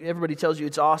time and everybody tells you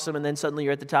it's awesome, and then suddenly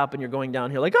you're at the top and you're going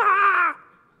downhill like, ah!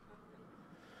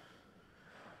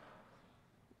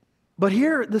 But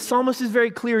here the psalmist is very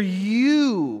clear.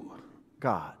 You,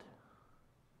 God,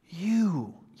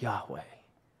 you, Yahweh,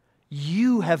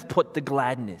 you have put the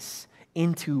gladness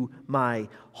into my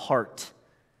heart.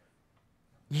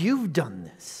 You've done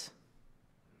this.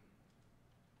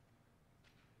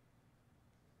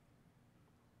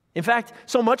 In fact,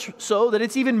 so much so that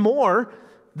it's even more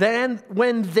than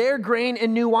when their grain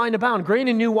and new wine abound. Grain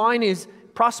and new wine is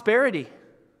prosperity.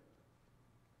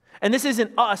 And this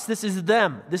isn't us, this is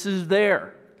them, this is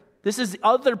this is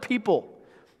other people,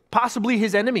 possibly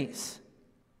his enemies.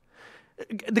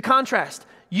 The contrast,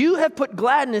 you have put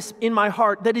gladness in my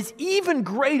heart that is even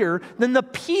greater than the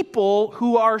people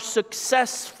who are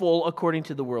successful according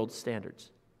to the world's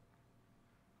standards.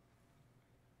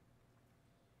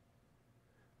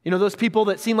 You know those people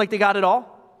that seem like they got it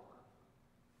all?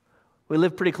 We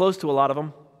live pretty close to a lot of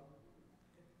them.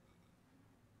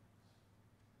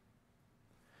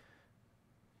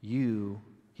 You,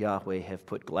 Yahweh, have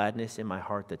put gladness in my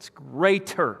heart that's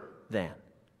greater than.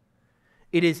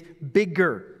 It is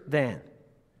bigger than.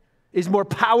 It is more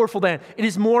powerful than. It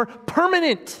is more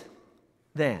permanent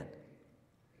than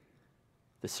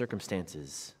the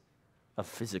circumstances of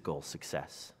physical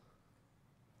success.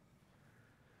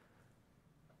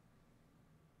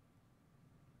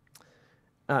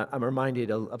 I'm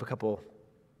reminded of a couple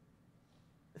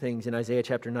things. In Isaiah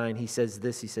chapter 9, he says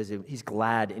this. He says, he's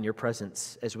glad in your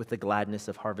presence, as with the gladness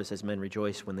of harvest, as men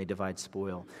rejoice when they divide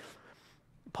spoil.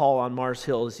 Paul on Mars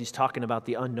Hill, as he's talking about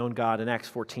the unknown God in Acts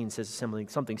 14, says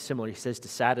something similar. He says,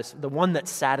 the one that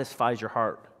satisfies your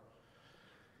heart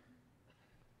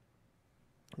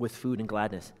with food and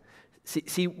gladness.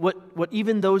 See what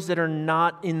even those that are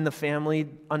not in the family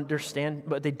understand,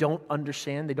 but they don't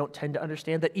tend to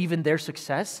understand that even their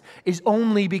success is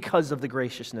only because of the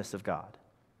graciousness of God.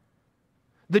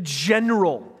 The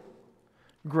general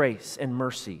grace and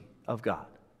mercy of God.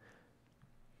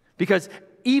 Because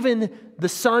even the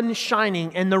sun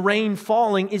shining and the rain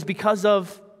falling is because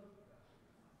of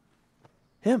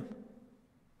Him.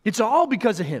 It's all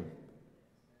because of Him.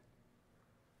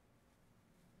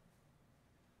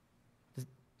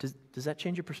 Does that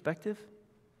change your perspective?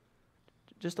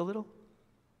 Just a little?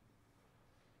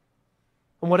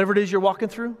 On whatever it is you're walking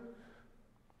through?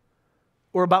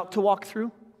 Or about to walk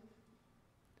through?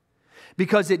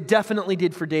 Because it definitely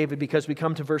did for David, because we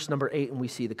come to verse number 8 and we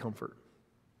see the comfort.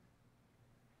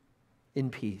 In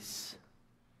peace.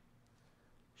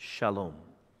 Shalom.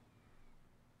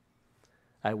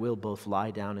 I will both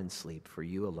lie down and sleep, for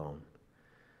you alone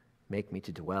Make me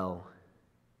to dwell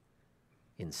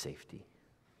in safety. Do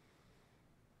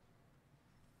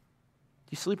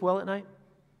you sleep well at night?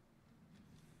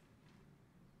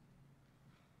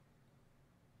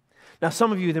 Now,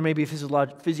 some of you, there may be a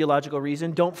physiological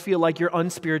reason. Don't feel like you're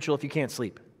unspiritual if you can't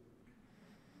sleep.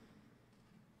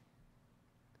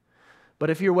 But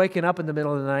if you're waking up in the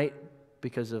middle of the night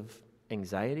because of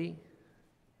anxiety,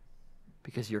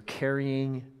 because you're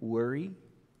carrying worry,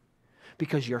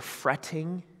 because you're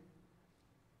fretting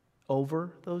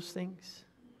over those things,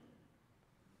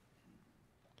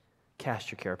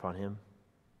 cast your care upon Him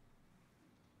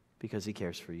because He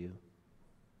cares for you.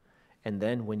 And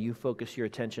then when you focus your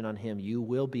attention on Him, you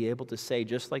will be able to say,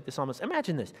 just like the psalmist,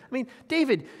 imagine this. I mean,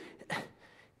 David,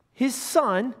 his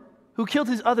son, who killed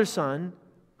his other son,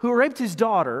 who raped his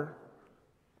daughter,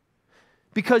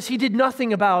 because he did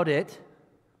nothing about it,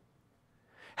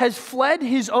 has fled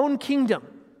his own kingdom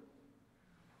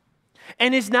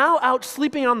and is now out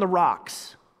sleeping on the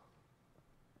rocks.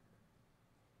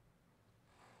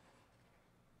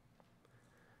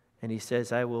 And he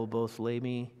says, I will both lay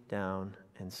me down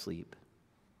and sleep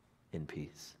in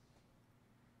peace.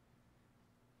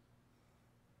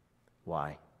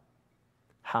 Why?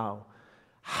 How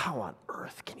on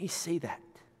earth can he say that?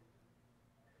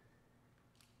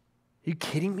 Are you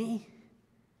kidding me?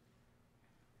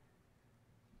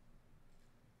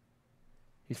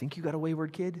 You think you got a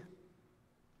wayward kid?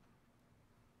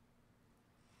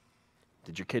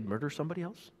 Did your kid murder somebody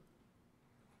else?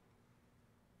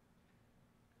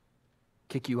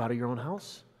 Kick you out of your own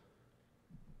house?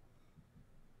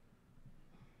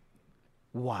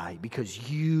 Why? Because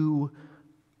you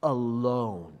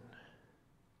alone,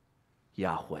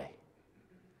 Yahweh,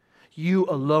 you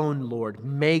alone, Lord,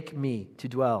 make me to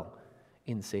dwell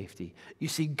in safety. You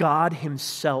see, God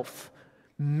Himself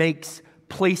makes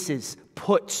places,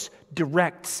 puts,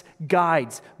 directs,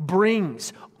 guides,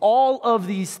 brings all of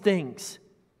these things,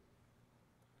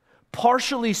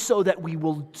 partially so that we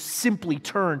will simply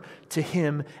turn to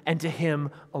Him and to Him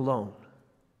alone.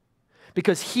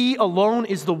 Because He alone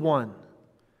is the one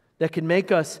that can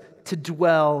make us to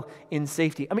dwell in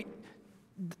safety. I mean,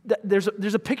 there's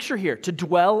a picture here, to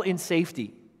dwell in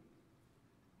safety.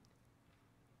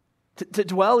 To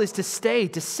dwell is to stay,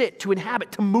 to sit, to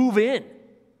inhabit, to move in.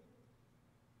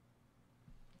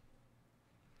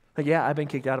 Like, yeah, I've been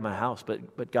kicked out of my house,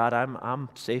 but God, I'm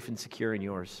safe and secure in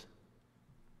yours.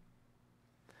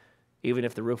 Even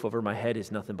if the roof over my head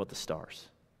is nothing but the stars.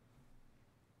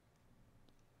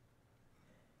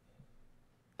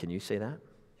 Can you say that?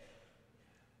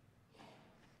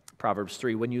 Proverbs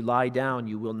 3, when you lie down,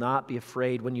 you will not be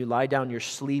afraid. When you lie down, your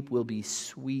sleep will be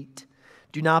sweet.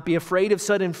 Do not be afraid of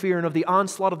sudden fear and of the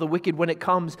onslaught of the wicked when it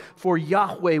comes, for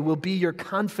Yahweh will be your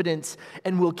confidence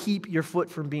and will keep your foot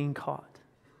from being caught.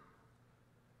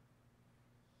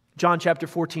 John chapter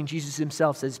 14, Jesus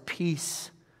Himself says, peace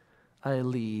I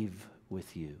leave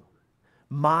with you.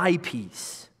 My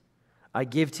peace I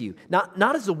give to you.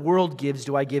 Not as the world gives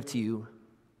do I give to you.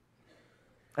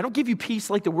 I don't give you peace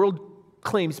like the world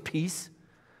claims peace.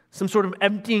 Some sort of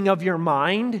emptying of your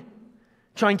mind,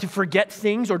 trying to forget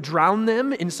things or drown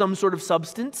them in some sort of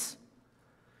substance.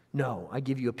 No, I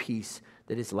give you a peace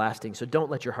that is lasting. So don't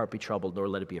let your heart be troubled, nor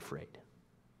let it be afraid.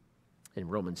 In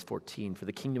Romans 14, for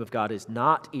the kingdom of God is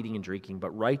not eating and drinking,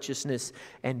 but righteousness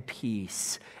and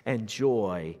peace and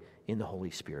joy in the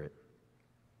Holy Spirit.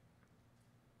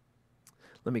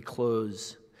 Let me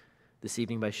close this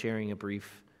evening by sharing a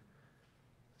brief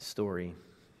story.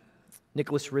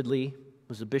 Nicholas Ridley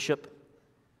was a bishop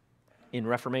in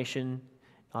pre-Reformation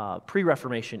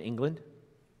England.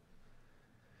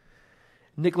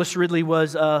 Nicholas Ridley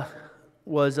was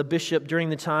a bishop during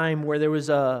the time where there was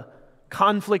a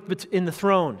conflict in the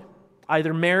throne.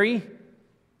 Either Mary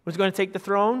was going to take the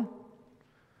throne,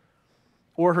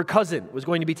 or her cousin was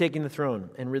going to be taking the throne.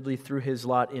 And Ridley threw his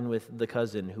lot in with the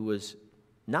cousin, who was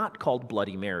not called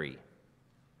Bloody Mary.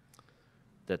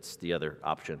 That's the other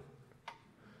option.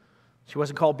 She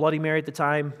wasn't called Bloody Mary at the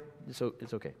time, so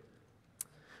it's okay.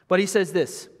 But he says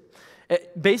this.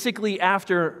 Basically,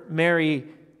 after Mary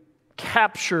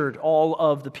captured all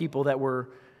of the people that were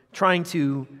trying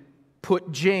to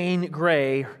put Jane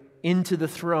Grey into the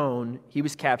throne, he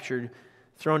was captured,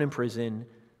 thrown in prison,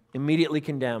 immediately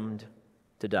condemned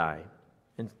to die.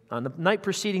 And on the night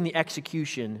preceding the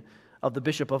execution of the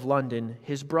Bishop of London,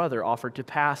 his brother offered to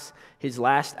pass his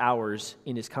last hours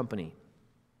in his company.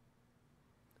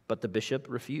 But the bishop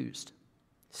refused,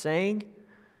 saying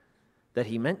that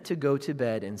he meant to go to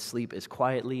bed and sleep as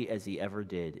quietly as he ever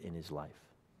did in his life.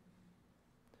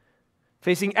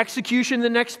 Facing execution the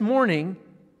next morning,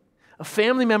 a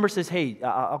family member says, hey,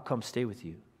 I'll come stay with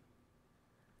you.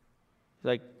 He's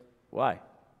like, why?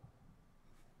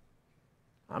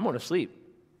 I'm going to sleep.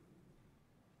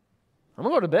 I'm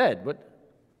going to go to bed. But,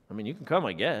 you can come,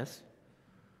 I guess.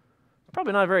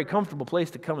 Probably not a very comfortable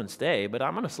place to come and stay, but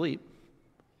I'm going to sleep.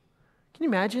 Can you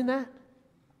imagine that?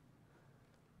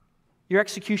 Your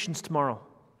execution's tomorrow.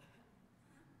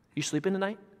 You sleeping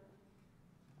tonight?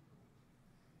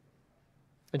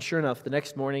 And sure enough, the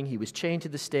next morning he was chained to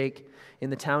the stake in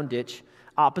the town ditch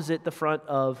opposite the front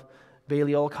of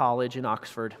Balliol College in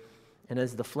Oxford. And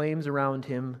as the flames around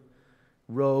him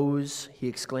rose, he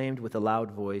exclaimed with a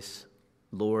loud voice,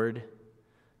 "Lord,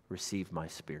 receive my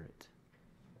spirit."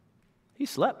 He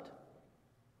slept.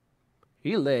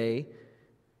 He lay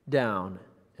down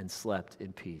and slept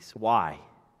in peace. Why?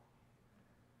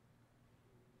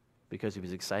 Because he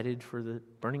was excited for the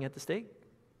burning at the stake?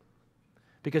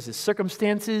 Because his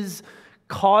circumstances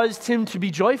caused him to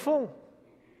be joyful?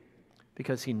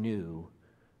 Because he knew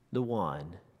the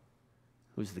one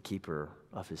who's the keeper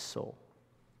of his soul.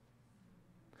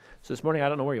 So this morning, I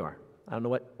don't know where you are. I don't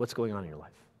know what's going on in your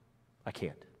life. I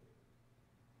can't.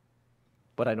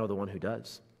 But I know the one who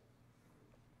does.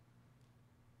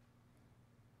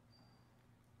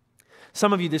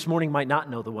 Some of you this morning might not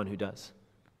know the one who does.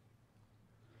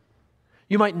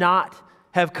 You might not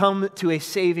have come to a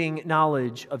saving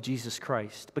knowledge of Jesus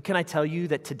Christ. But can I tell you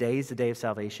that today is the day of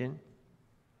salvation?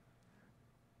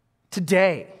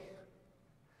 Today,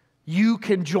 you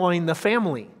can join the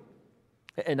family.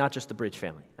 And not just the Bridge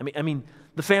family. I mean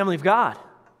the family of God.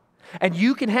 And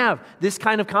you can have this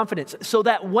kind of confidence so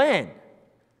that when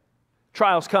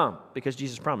trials come, because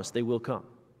Jesus promised they will come,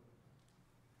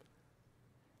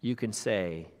 you can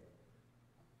say,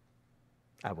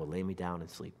 I will lay me down and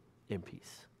sleep in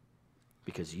peace,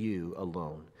 because you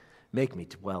alone make me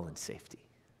dwell in safety.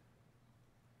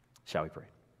 Shall we pray?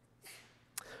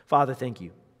 Father, thank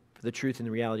you for the truth and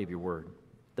the reality of your word,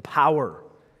 the power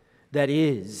that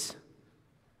is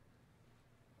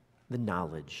the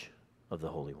knowledge of the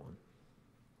Holy One.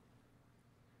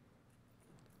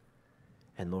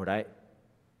 And Lord, I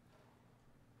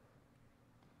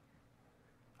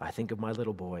think of my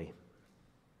little boy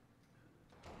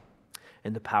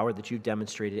and the power that you've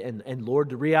demonstrated. And Lord,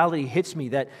 the reality hits me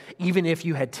that even if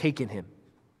you had taken him,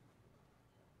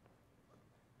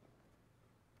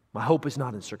 my hope is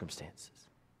not in circumstances.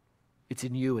 It's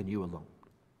in you and you alone.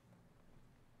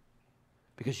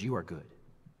 Because you are good.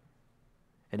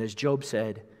 And as Job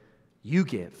said, you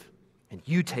give and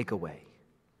you take away.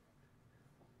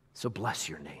 So bless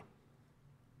your name.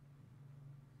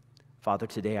 Father,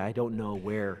 today I don't know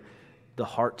where the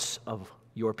hearts of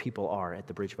your people are at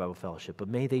the Bridge Bible Fellowship, but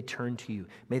may they turn to you.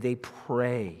 May they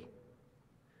pray.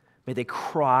 May they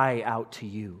cry out to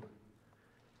you.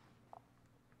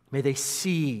 May they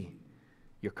see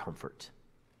your comfort.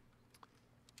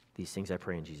 These things I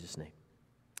pray in Jesus' name.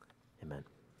 Amen.